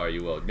odds are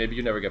you will. Maybe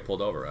you never get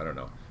pulled over. I don't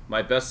know.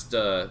 My best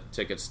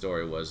ticket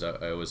story was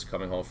I was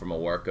coming home from a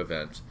work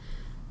event,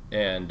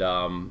 and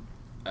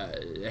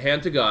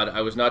hand to God,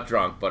 I was not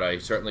drunk, but I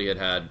certainly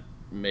had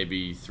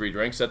maybe 3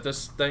 drinks at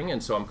this thing,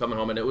 and so I'm coming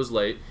home, and it was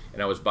late,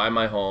 and I was by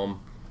my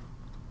home,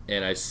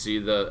 and I see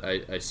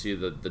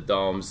the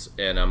domes,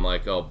 and I'm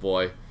like, oh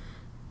boy,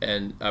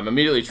 and I'm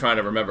immediately trying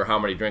to remember how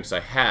many drinks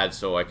I had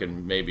so I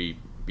can maybe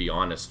be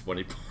honest when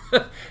he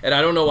and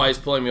I don't know why he's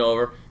pulling me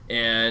over,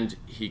 and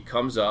he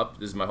comes up,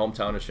 this is my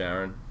hometown of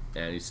Sharon,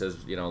 and he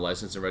says,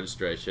 license and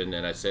registration,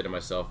 and I say to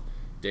myself,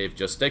 Dave,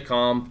 just stay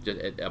calm,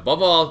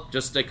 above all,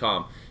 just stay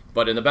calm.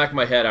 But in the back of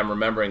my head, I'm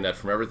remembering that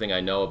from everything I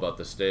know about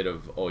the state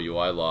of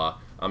OUI law,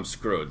 I'm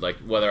screwed. Like,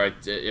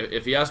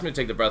 if he asks me to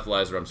take the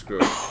breathalyzer, I'm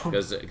screwed,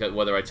 because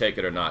whether I take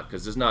it or not,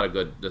 because there's not a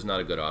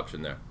good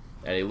option there.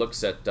 And he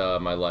looks at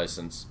my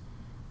license,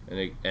 and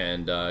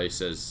he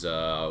says,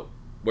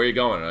 where are you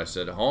going? And I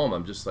said, home.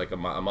 I'm just like,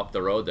 I'm up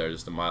the road there,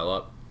 just a mile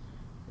up.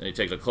 And he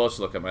takes a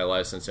closer look at my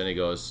license, and he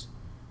goes,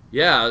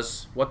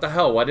 yes, what the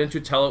hell? Why didn't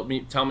you tell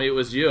me it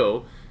was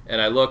you? And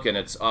I look, and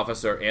it's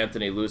Officer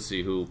Anthony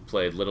Lucy, who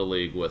played Little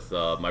League with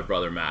my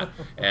brother Matt.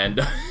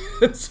 And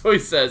so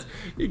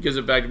he gives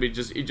it back to me,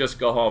 you just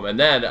go home. And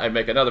then I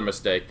make another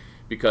mistake,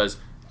 because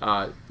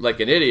like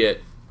an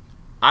idiot,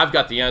 I've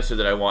got the answer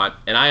that I want,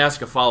 and I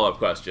ask a follow-up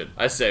question.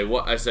 I say,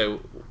 what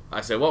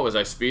was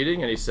I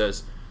speeding? And he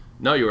says,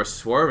 no, you were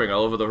swerving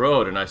all over the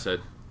road. And I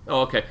said,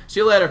 Oh, okay. See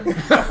you later.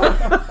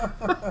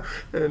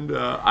 And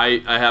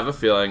I have a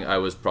feeling I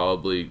was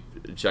probably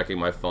checking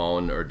my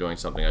phone or doing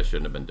something I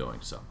shouldn't have been doing.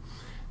 So,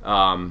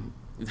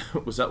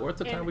 was that worth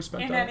the time we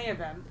spent on it?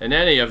 In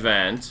any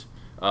event,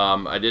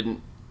 I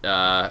didn't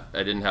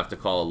have to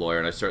call a lawyer,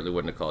 and I certainly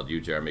wouldn't have called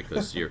you, Jeremy,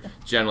 because you're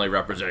generally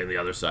representing the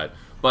other side.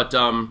 But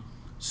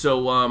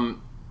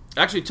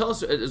actually, tell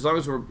us, as long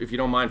as if you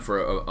don't mind,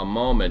 for a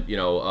moment,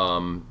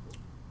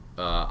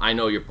 I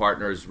know your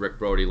partners, Rick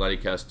Brody, Lenny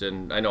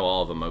Keston. I know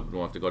all of them. I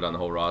don't have to go down the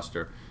whole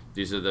roster.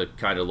 These are the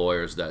kind of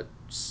lawyers that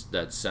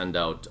send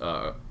out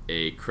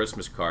a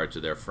Christmas card to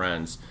their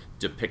friends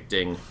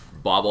depicting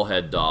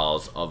bobblehead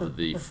dolls of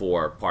the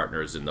 4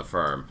 partners in the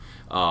firm.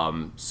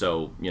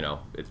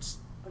 It's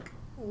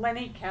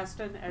Lenny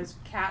Keston as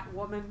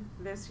Catwoman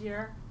this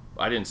year.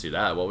 I didn't see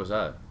that. What was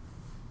that?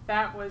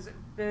 That was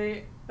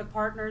the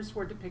partners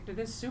were depicted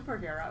as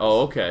superheroes.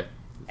 Oh, okay.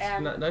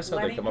 And nice how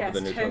they come up with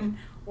a new Keston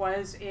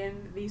was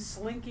in the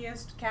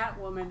slinkiest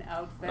Catwoman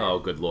outfit. Oh,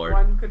 good Lord.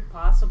 One could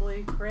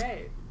possibly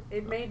create.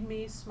 It made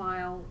me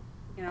smile,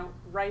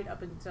 right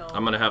up until.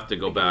 I'm gonna have to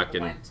go back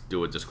and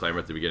do a disclaimer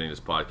at the beginning of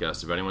this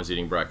podcast. If anyone's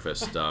eating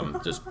breakfast,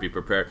 just be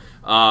prepared.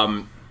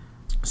 But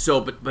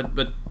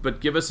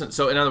give us.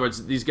 So in other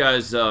words, these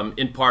guys,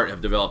 in part,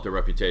 have developed a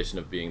reputation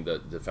of being the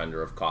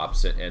defender of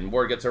cops, and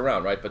word gets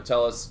around, right? But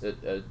tell us,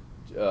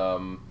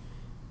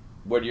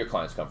 where do your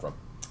clients come from?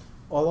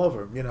 All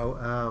over,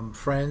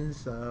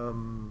 friends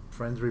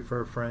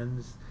refer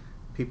friends,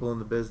 people in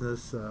the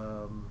business,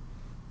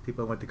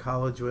 people I went to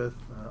college with.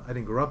 I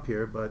didn't grow up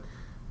here, but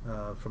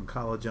from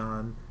college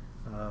on.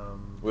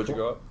 Where'd you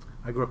grow up?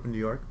 I grew up in New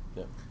York.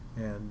 Yeah.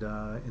 And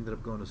ended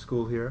up going to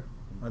school here,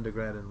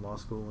 undergrad and law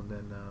school, and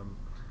then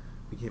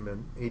became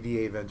an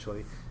ADA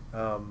eventually.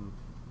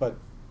 But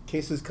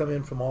cases come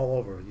in from all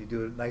over. You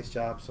do a nice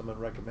job, someone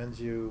recommends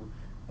you,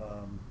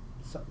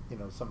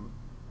 some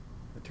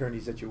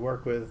attorneys that you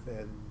work with,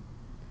 and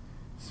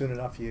soon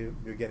enough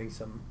you're getting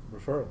some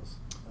referrals.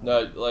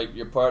 No, like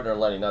your partner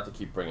Lenny, not to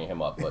keep bringing him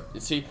up,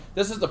 but see,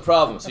 this is the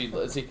problem. See,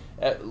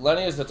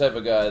 Lenny is the type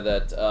of guy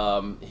that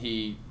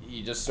he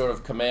just sort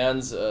of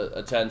commands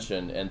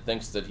attention and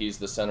thinks that he's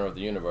the center of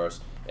the universe,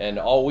 and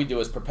all we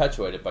do is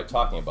perpetuate it by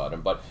talking about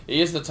him. But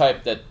he is the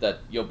type that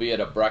you'll be at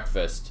a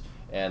breakfast,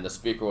 and the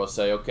speaker will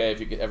say, okay,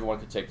 everyone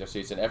could take their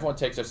seats, and everyone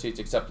takes their seats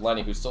except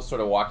Lenny, who's still sort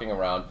of walking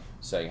around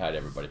saying hi to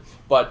everybody.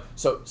 But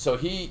so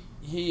he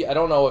I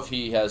don't know if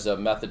he has a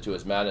method to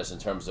his madness in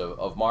terms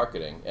of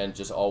marketing, and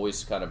just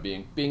always kind of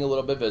being a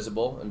little bit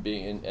visible and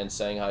and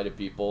saying hi to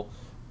people.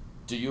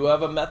 Do you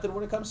have a method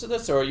when it comes to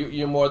this, or are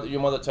you're more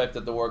the type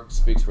that the work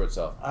speaks for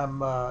itself?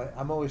 I'm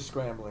always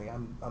scrambling.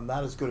 I'm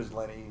not as good as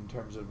Lenny in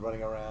terms of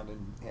running around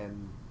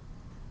and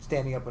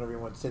standing up when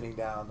everyone's sitting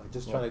down. I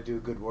just try to do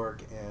good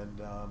work,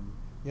 and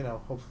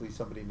hopefully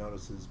somebody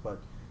notices.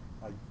 But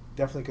I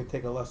definitely could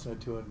take a lesson or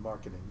two in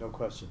marketing, no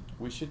question.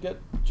 We should get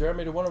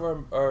Jeremy to one of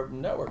our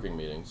networking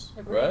meetings,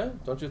 right?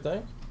 Don't you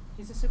think?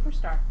 He's a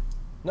superstar.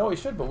 No, he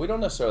should, but we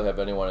don't necessarily have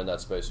anyone in that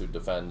space who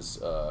defends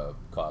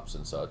cops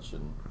and such.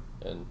 And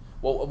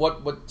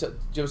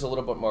give us a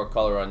little bit more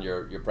color on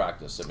your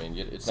practice. I mean,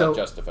 it's not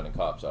just defending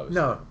cops,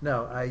 obviously.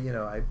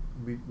 No.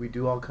 We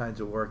do all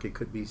kinds of work. It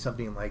could be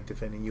something like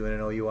defending you in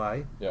an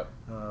OUI. Yeah.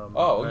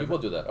 You will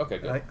do that. Okay,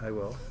 good. I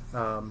will.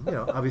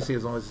 Obviously,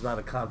 as long as it's not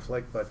a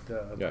conflict. But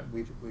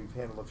we've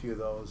handled a few of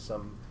those.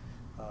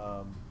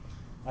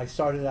 I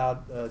started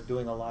out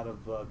doing a lot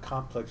of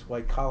complex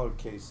white collar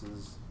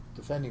cases,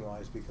 defending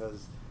wise,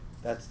 because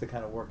that's the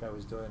kind of work I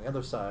was doing on the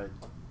other side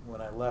when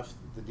I left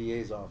the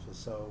DA's office.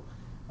 So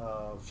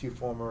a few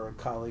former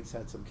colleagues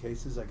had some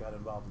cases. I got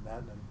involved in that,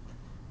 and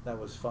that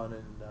was fun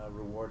and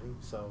rewarding,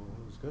 so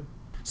it was good.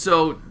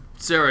 So,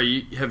 Sarah,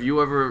 have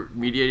you ever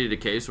mediated a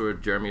case where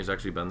Jeremy has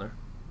actually been there?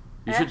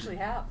 I actually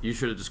have. You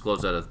should have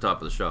disclosed that at the top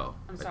of the show,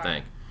 I'm sorry. I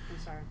think. I'm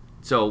sorry.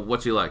 So,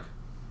 what's he like?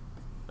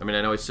 I mean,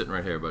 I know he's sitting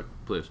right here, but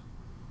please.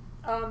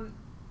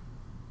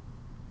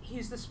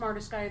 He's the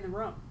smartest guy in the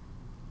room.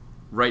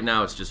 Right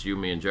now, it's just you,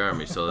 me, and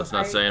Jeremy, so that's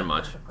not saying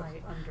much.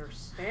 I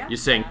understand. You're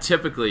saying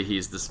typically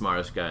he's the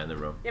smartest guy in the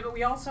room. Yeah, but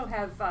we also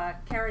have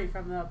Carrie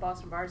from the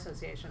Boston Bar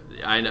Association.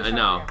 I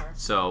know.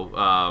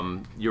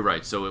 So you're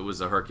right. So it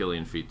was a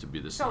Herculean feat to be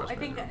the smartest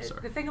guy in the room. So I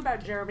think the thing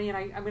about Jeremy, and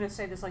I'm going to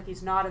say this like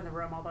he's not in the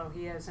room, although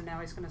he is, and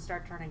now he's going to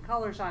start turning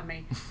colors on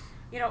me.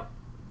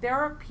 There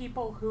are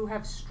people who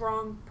have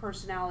strong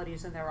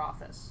personalities in their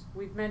office.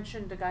 We've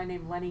mentioned a guy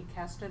named Lenny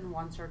Keston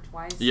once or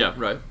twice. Yeah,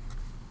 right.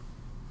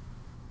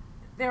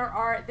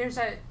 There's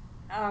a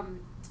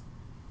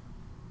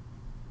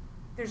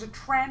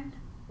trend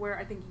where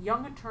I think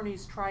young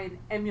attorneys try and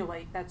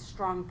emulate that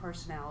strong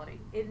personality.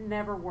 It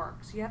never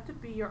works. You have to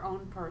be your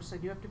own person.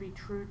 You have to be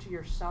true to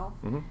yourself.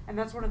 Mm-hmm. And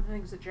that's one of the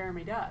things that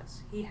Jeremy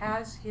does. He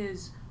has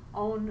his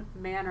own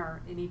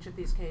manner in each of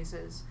these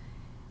cases,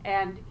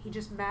 and he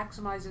just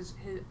maximizes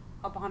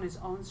upon his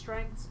own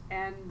strengths,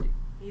 and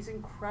he's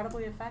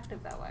incredibly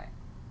effective that way.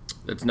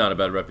 It's not a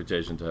bad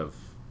reputation to have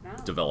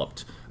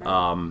developed.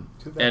 No.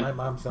 Too bad my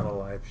mom's not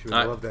alive. She would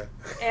love that.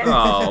 And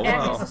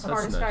he's the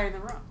smartest guy in the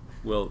room.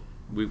 Well,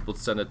 we'll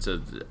send it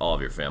to all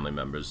of your family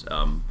members.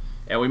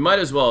 And we might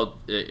as well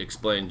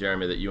explain,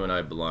 Jeremy, that you and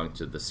I belong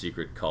to the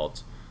secret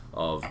cult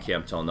of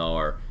Camp Tel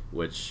Noar,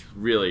 which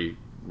really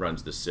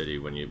runs the city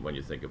when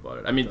you think about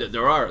it. I mean,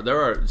 there are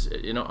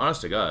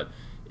honest to God,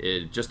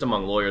 just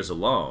among lawyers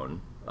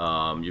alone,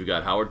 you've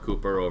got Howard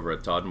Cooper over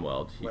at Todd and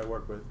Weld. Who I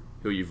work with.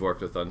 Who you've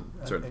worked with on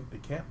certain... The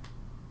camp.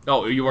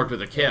 Oh, you worked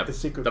with the camp. The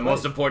secret the place.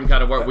 most important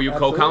kind of work. Were you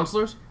Absolutely.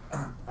 co-counselors?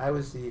 I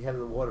was the head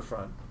of the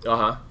waterfront.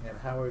 Uh-huh. And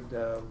Howard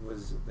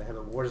was the head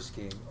of the water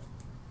skiing.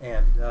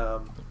 And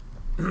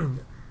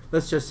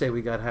let's just say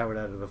we got Howard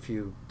out of a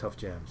few tough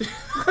jams.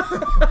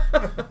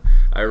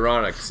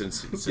 Ironic,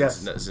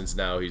 since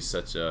now he's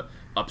such a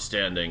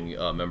upstanding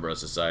member of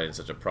society and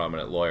such a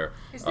prominent lawyer.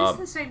 Is this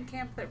the same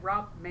camp that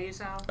Rob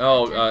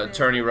Mazo?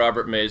 Attorney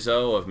Robert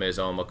Mazo of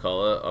Mazo and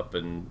McCullough up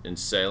in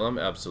Salem,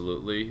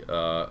 absolutely.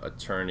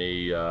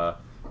 Attorney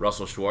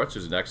Russell Schwartz,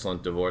 who's an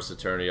excellent divorce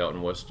attorney out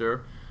in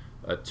Worcester.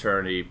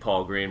 Attorney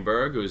Paul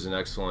Greenberg, who's an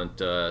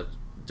excellent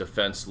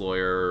defense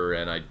lawyer,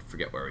 and I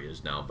forget where he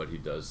is now, but he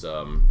does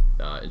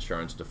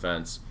insurance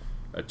defense.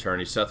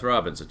 Attorney Seth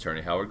Robbins,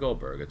 Attorney Howard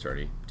Goldberg,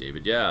 Attorney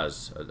David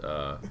Yaz,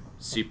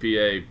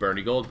 CPA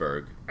Bernie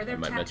Goldberg. Are there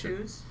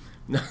tattoos?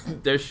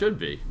 There should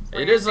be.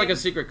 It is like a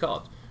secret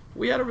cult.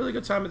 We had a really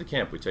good time at the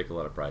camp. We take a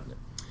lot of pride in it.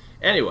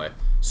 Anyway,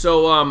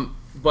 so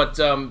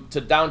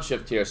to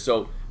downshift here.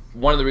 So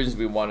one of the reasons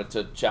we wanted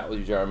to chat with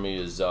you, Jeremy,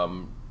 is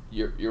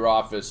your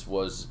office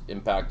was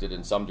impacted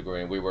in some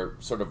degree, and we were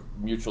sort of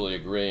mutually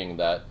agreeing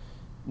that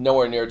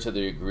nowhere near to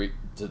the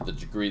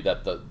degree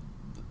that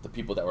the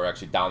people that were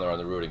actually down there on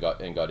the route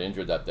and got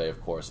injured that day,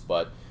 of course.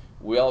 But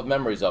we all have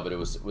memories of it. It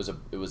was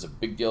a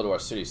big deal to our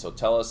city. So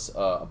tell us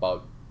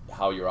about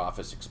how your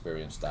office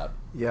experienced that.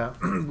 Yeah,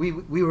 we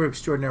were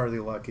extraordinarily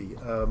lucky.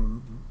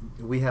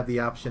 We have the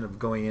option of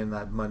going in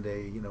that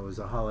Monday. It was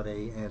a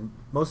holiday, and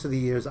most of the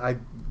years I've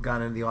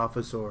gone in the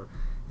office, or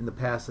in the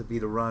past it'd be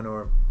to run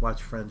or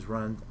watch friends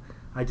run.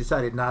 I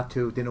decided not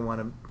to. Didn't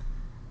want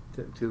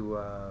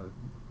to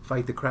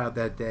fight the crowd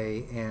that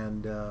day,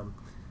 and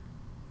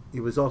it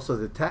was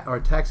also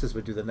our taxes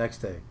were due the next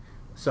day.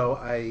 So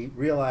I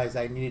realized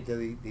I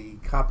needed the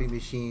copy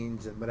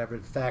machines and whatever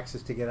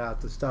faxes to get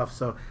out the stuff.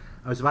 So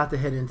I was about to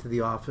head into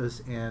the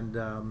office, and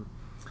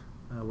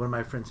one of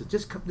my friends said,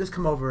 just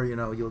come over,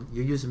 you'll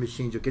use the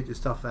machines, you'll get your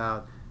stuff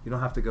out, you don't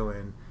have to go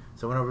in.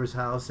 So I went over to his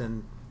house,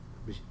 and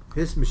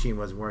his machine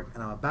wasn't working,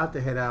 and I'm about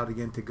to head out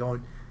again to go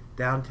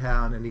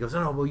downtown, and he goes,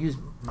 no, we'll use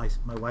my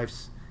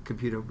wife's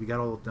computer. We got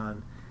all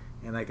done.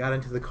 And I got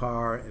into the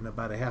car, and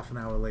about a half an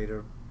hour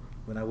later,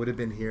 when I would have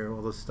been here,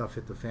 all this stuff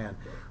hit the fan.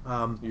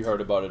 You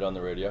heard about it on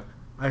the radio?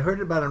 I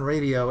heard about it on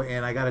radio,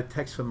 and I got a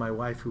text from my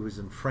wife who was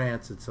in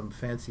France at some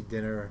fancy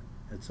dinner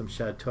at some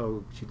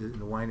chateau she did in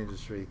the wine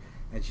industry,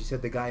 and she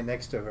said the guy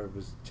next to her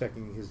was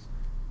checking his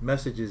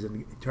messages,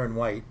 and it turned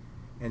white,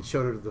 and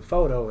showed her the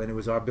photo, and it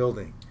was our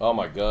building. Oh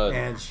my God!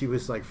 And she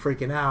was like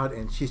freaking out,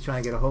 and she's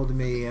trying to get a hold of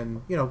me,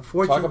 and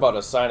fortunately, talk about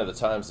a sign of the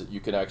times that you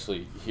can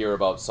actually hear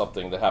about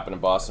something that happened in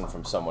Boston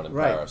from someone in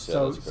Paris.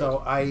 Yeah,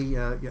 so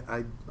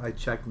I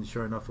checked, and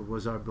sure enough, it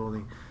was our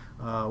building.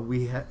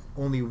 We had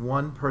only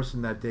one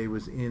person that day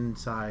was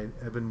inside.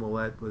 Evan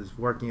Willett was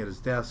working at his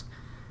desk,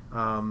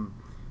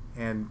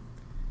 and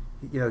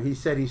he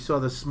said he saw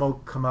the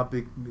smoke come up.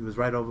 It was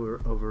right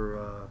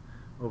over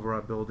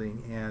our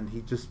building, and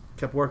he just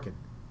kept working.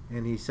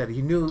 And he said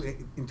he knew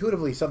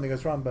intuitively something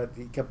was wrong, but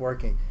he kept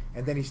working.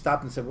 And then he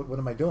stopped and said, "What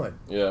am I doing?"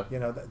 Yeah,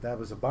 that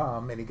was a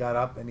bomb. And he got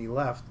up and he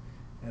left.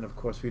 And of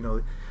course, we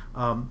know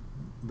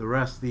the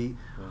rest.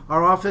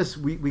 Our office,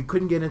 we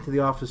couldn't get into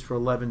the office for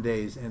 11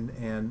 days,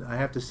 and I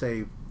have to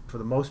say, for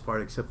the most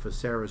part, except for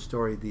Sarah's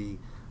story, the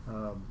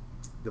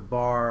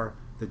bar,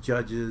 the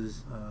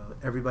judges,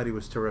 everybody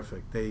was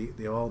terrific.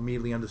 They all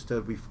immediately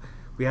understood.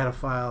 We had to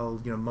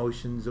file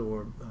motions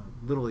or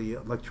literally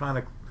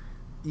electronic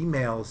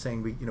emails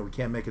saying we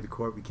can't make it to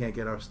court, we can't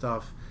get our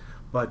stuff,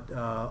 but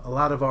a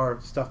lot of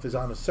our stuff is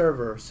on a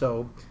server.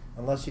 So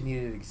unless you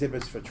needed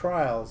exhibits for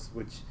trials,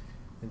 which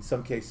in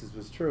some cases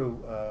was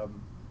true,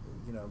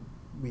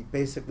 we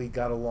basically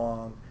got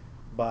along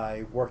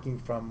by working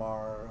from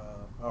our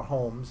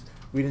homes.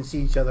 We didn't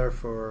see each other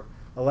for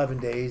 11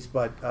 days,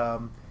 but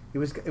it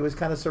was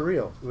kind of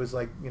surreal. It was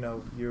like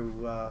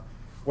you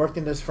worked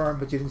in this firm,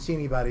 but you didn't see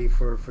anybody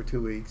for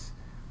 2 weeks.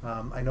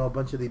 I know a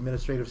bunch of the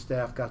administrative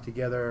staff got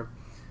together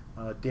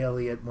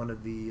daily at one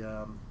of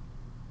the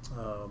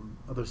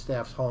other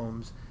staff's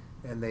homes,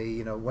 and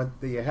they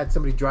had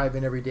somebody drive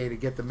in every day to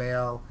get the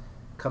mail,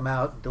 come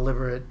out,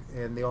 deliver it,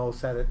 and they all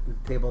sat at the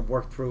table and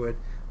worked through it.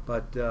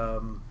 But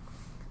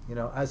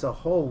as a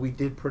whole, we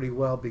did pretty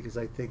well because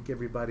I think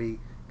everybody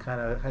kind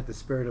of had the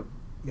spirit of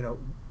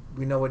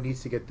we know what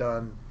needs to get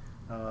done.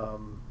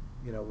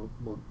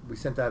 We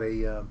sent out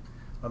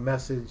a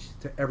message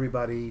to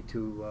everybody,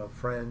 to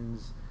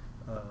friends,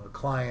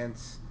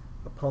 clients,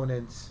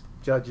 opponents,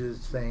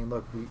 judges, saying,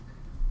 look,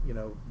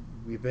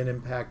 we've been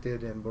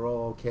impacted and we're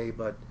all okay,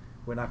 but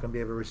we're not going to be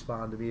able to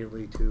respond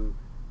immediately to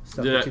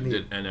stuff that you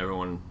need. And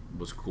everyone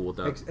was cool with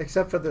that?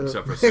 Except for Sarah?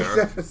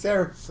 Except for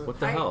Sarah. What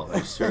the hell? Are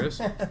you serious?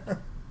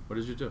 What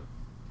did you do?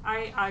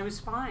 I was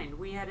fine.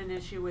 We had an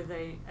issue with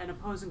an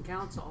opposing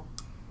counsel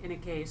in a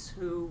case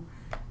who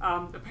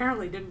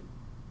apparently didn't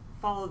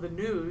follow the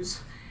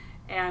news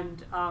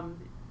and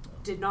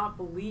did not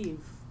believe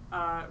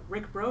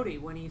Rick Brody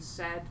when he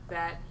said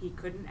that he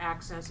couldn't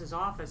access his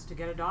office to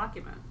get a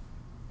document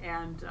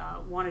and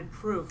wanted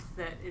proof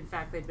that, in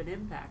fact, they'd been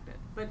impacted.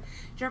 But,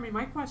 Jeremy,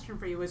 my question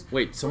for you was...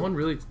 Wait, someone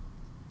really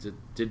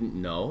didn't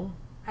know?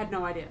 Had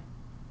no idea.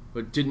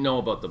 But didn't know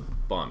about the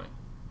bombing,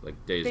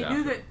 like days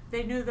after?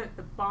 They knew that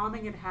the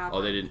bombing had happened.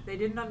 Oh, they didn't? They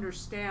didn't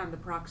understand the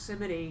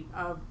proximity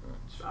of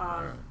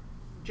right.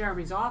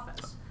 Jeremy's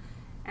office.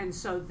 And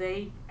so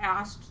they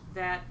asked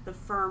that the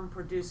firm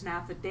produce an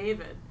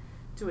affidavit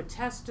to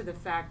attest to the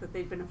fact that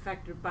they'd been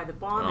affected by the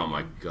bombing. Oh,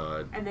 my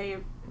God. And they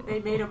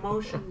made a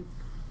motion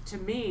to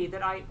me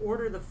that I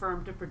order the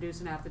firm to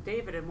produce an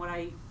affidavit, and what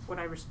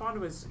I responded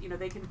was,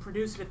 they can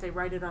produce it if they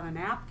write it on a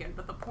napkin,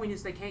 but the point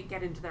is they can't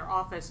get into their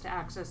office to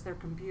access their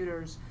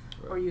computers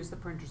or use the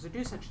printers or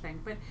do such thing.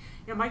 But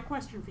my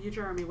question for you,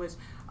 Jeremy, was,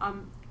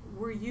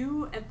 were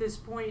you at this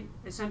point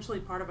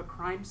essentially part of a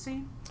crime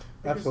scene?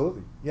 Because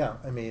Absolutely, yeah.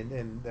 I mean,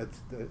 and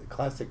that's the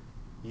classic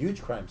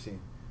huge crime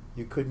scene.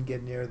 You couldn't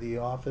get near the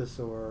office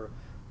or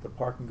the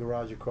parking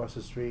garage across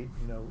the street.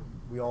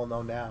 We all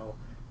know now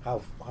how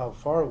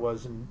far it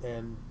was,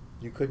 and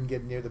you couldn't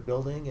get near the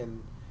building,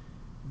 and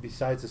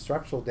besides the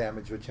structural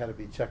damage, which had to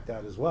be checked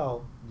out as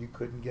well, you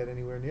couldn't get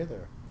anywhere near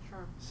there.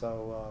 Sure.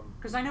 So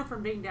because I know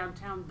from being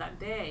downtown that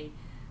day,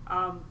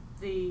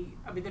 the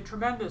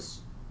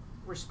tremendous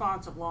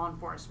response of law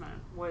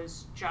enforcement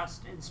was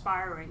just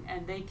inspiring,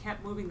 and they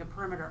kept moving the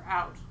perimeter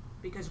out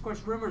because, of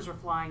course, rumors are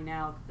flying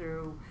now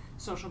through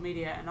social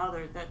media and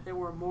other that there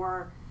were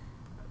more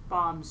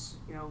bombs,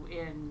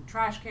 in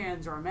trash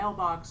cans or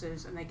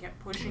mailboxes, and they kept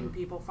pushing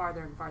people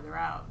farther and farther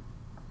out.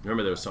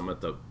 Remember, there was something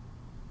at the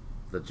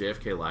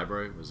JFK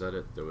library. Was that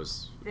it? There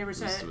was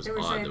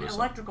an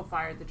electrical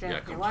fire at the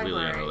JFK library.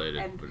 Completely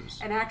unrelated.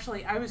 And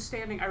actually, I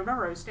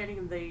remember I was standing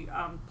in the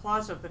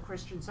plaza of the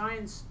Christian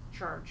Science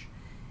Church,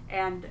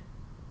 and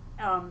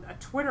a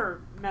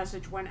Twitter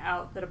message went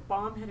out that a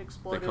bomb had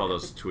exploded. They call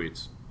those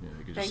tweets. Yeah,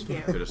 you could Thank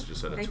you. Could have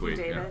just said a Thank tweet.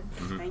 You, David. Yeah.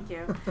 Mm-hmm. Thank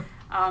you.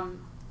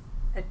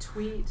 A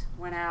tweet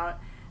went out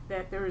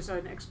that there was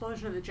an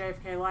explosion at the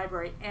JFK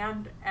Library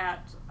and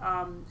at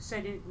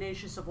St.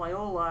 Ignatius of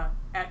Loyola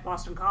at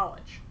Boston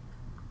College.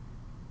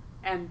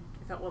 And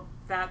I thought, well,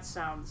 that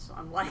sounds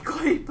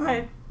unlikely,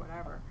 but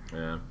whatever.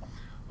 Yeah.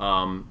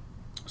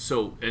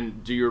 So,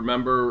 and do you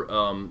remember,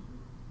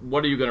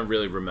 what are you going to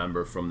really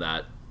remember from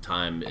that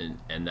time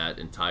and that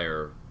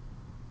entire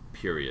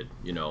period,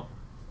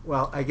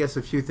 Well, I guess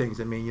a few things.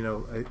 I mean,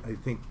 I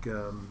think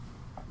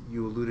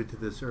you alluded to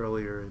this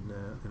earlier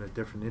in a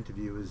different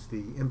interview, is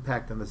the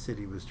impact on the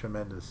city was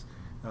tremendous.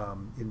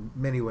 In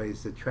many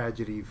ways, the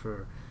tragedy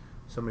for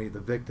so many of the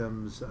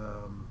victims,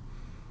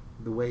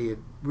 the way it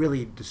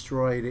really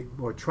destroyed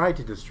or tried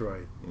to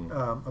destroy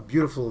a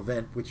beautiful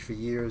event, which for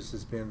years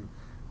has been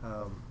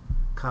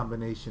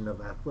combination of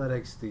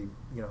athletics, the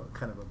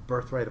kind of a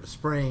birthright of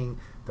spring,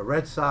 the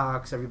Red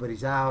Sox,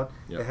 everybody's out,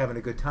 they're having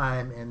a good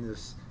time, and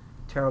this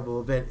terrible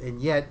event, and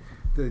yet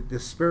the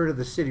spirit of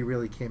the city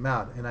really came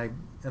out.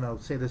 And I'll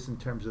say this in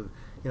terms of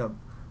a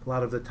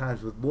lot of the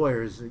times with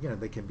lawyers,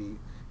 they can be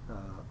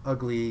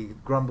ugly,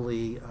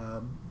 grumbly.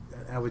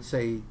 I would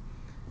say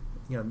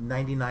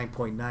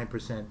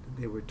 99.9%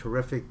 they were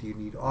terrific. Do you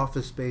need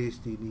office space?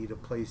 Do you need a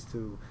place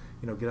to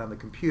get on the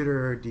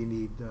computer? Do you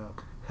need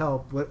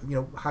help? What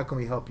how can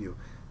we help you?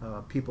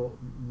 People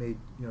made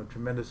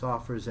tremendous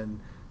offers, and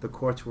the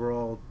courts were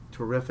all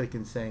terrific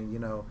in saying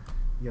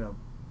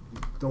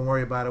don't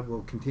worry about it.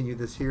 We'll continue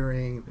this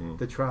hearing,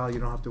 the trial.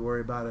 You don't have to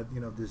worry about it.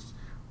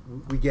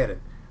 We get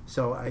it.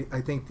 So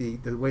I think the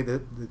way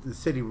that the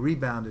city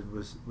rebounded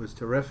was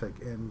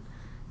terrific, and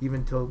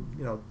even till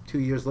 2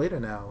 years later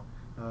now,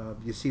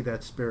 you see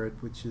that spirit,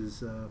 which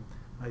is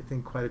I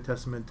think quite a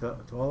testament to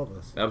all of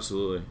us.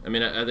 Absolutely. I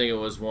mean, I think it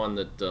was one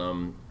that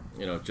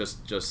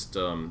just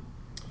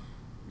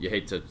you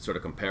hate to sort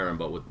of compare them,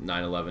 but with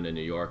 9/11 in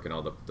New York and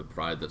all the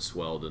pride that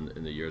swelled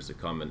in the years to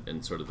come,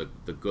 and sort of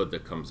the good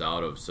that comes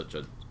out of such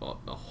a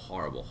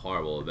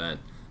horrible event.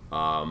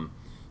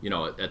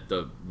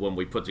 When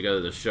we put together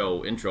the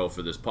show intro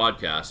for this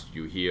podcast,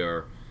 you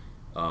hear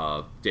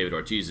David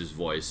Ortiz's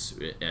voice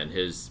and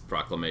his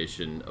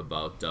proclamation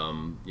about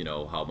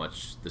how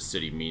much the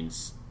city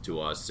means to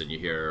us, and you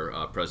hear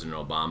President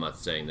Obama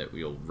saying that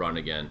we'll run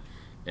again,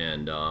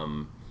 and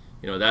the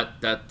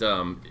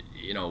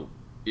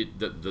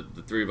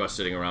three of us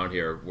sitting around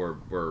here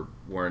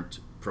weren't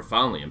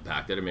profoundly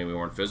impacted. I mean, we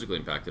weren't physically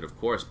impacted, of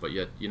course, but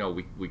yet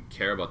we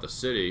care about the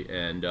city,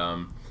 and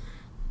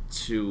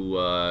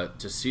to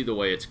see the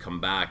way it's come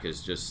back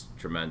is just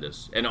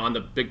tremendous. And on the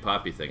Big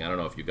Papi thing, I don't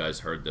know if you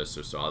guys heard this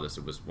or saw this.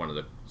 It was one of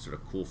the sort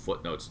of cool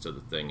footnotes to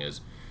the thing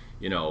is,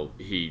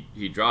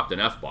 he dropped an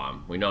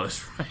F-bomb. We know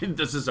this, right?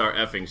 This is our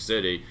effing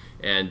city.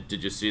 And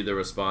did you see the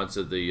response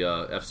of the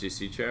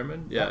FCC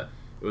chairman? Yeah.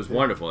 It was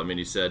wonderful. I mean,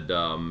 he said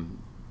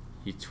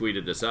he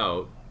tweeted this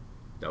out.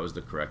 That was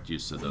the correct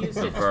use of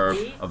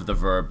the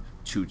verb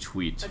to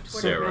tweet, a Twitter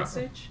Sarah.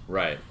 Message?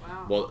 Right.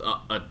 Wow.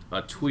 Well,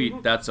 a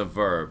tweet, that's a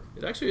verb.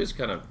 It actually is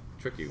kind of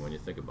tricky when you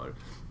think about it.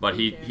 But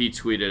he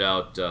tweeted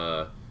out,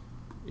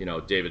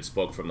 David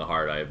spoke from the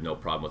heart. I have no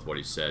problem with what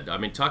he said. I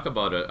mean, talk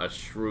about a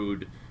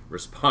shrewd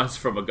response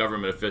from a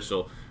government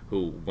official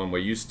who, when we're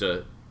used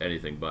to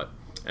anything but.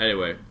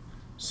 Anyway,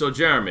 so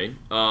Jeremy,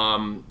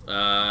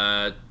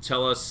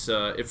 tell us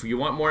if you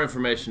want more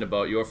information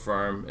about your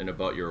firm and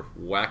about your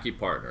wacky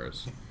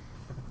partners.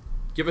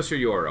 Give us your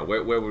URL.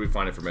 Where would we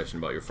find information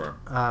about your firm?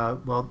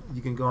 Well,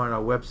 you can go on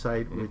our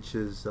website, which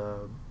is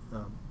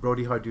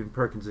Brody Hardoon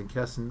Perkins and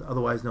Kesson,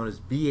 otherwise known as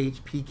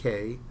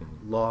bhpklaw.com,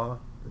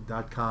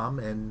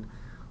 and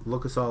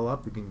look us all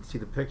up. You can see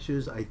the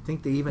pictures. I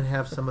think they even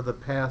have some of the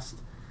past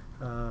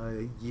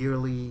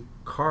yearly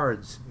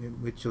cards,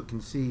 in which you can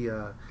see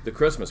the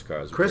Christmas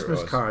cards.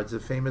 The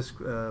famous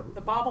the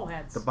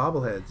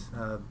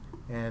bobbleheads.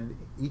 And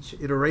each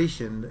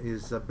iteration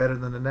is better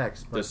than the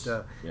next. But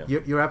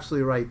you're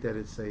absolutely right that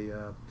it's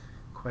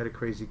quite a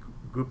crazy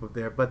group of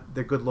there. But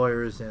they're good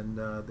lawyers and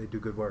they do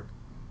good work.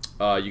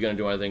 You going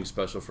to do anything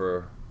special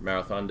for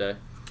Marathon Day?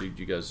 Do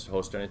you guys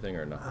host anything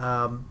or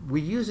not?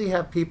 We usually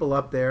have people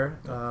up there.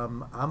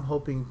 I'm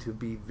hoping to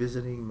be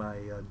visiting my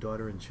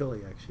daughter in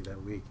Chile actually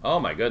that week. Oh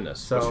my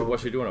goodness! So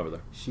what's she doing over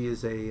there? She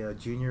is a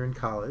junior in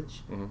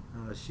college.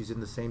 She's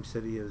in the same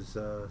city as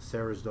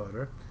Sarah's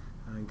daughter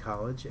in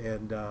college,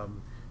 and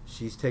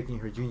she's taking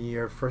her junior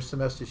year. First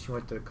semester she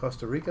went to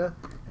Costa Rica,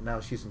 and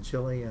now she's in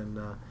Chile, and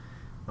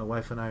my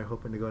wife and I are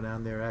hoping to go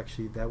down there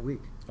actually that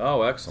week.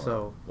 Oh, excellent.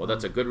 So, well,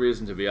 that's a good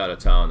reason to be out of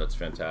town. That's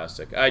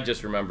fantastic. I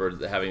just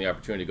remember having the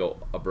opportunity to go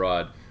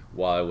abroad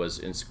while I was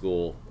in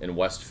school in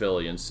West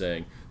Philly and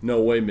saying,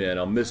 no way, man,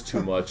 I'll miss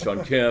too much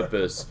on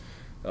campus.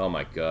 Oh,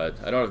 my God.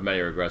 I don't have many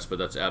regrets, but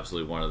that's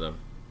absolutely one of them.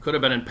 Could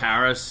have been in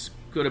Paris.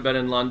 Could have been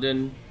in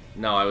London.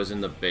 No, I was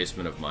in the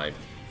basement of my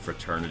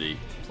fraternity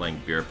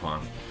playing beer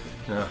pong.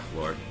 Oh,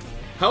 Lord.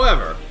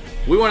 However,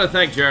 we want to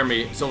thank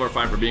Jeremy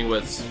Silverfine for being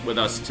with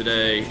us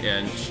today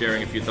and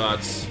sharing a few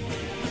thoughts.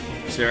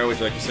 Sarah, would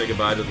you like to say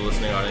goodbye to the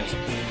listening audience?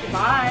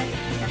 Goodbye.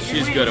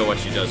 She's good at what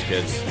she does,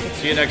 kids.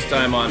 See you next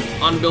time on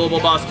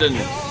Unbillable Boston.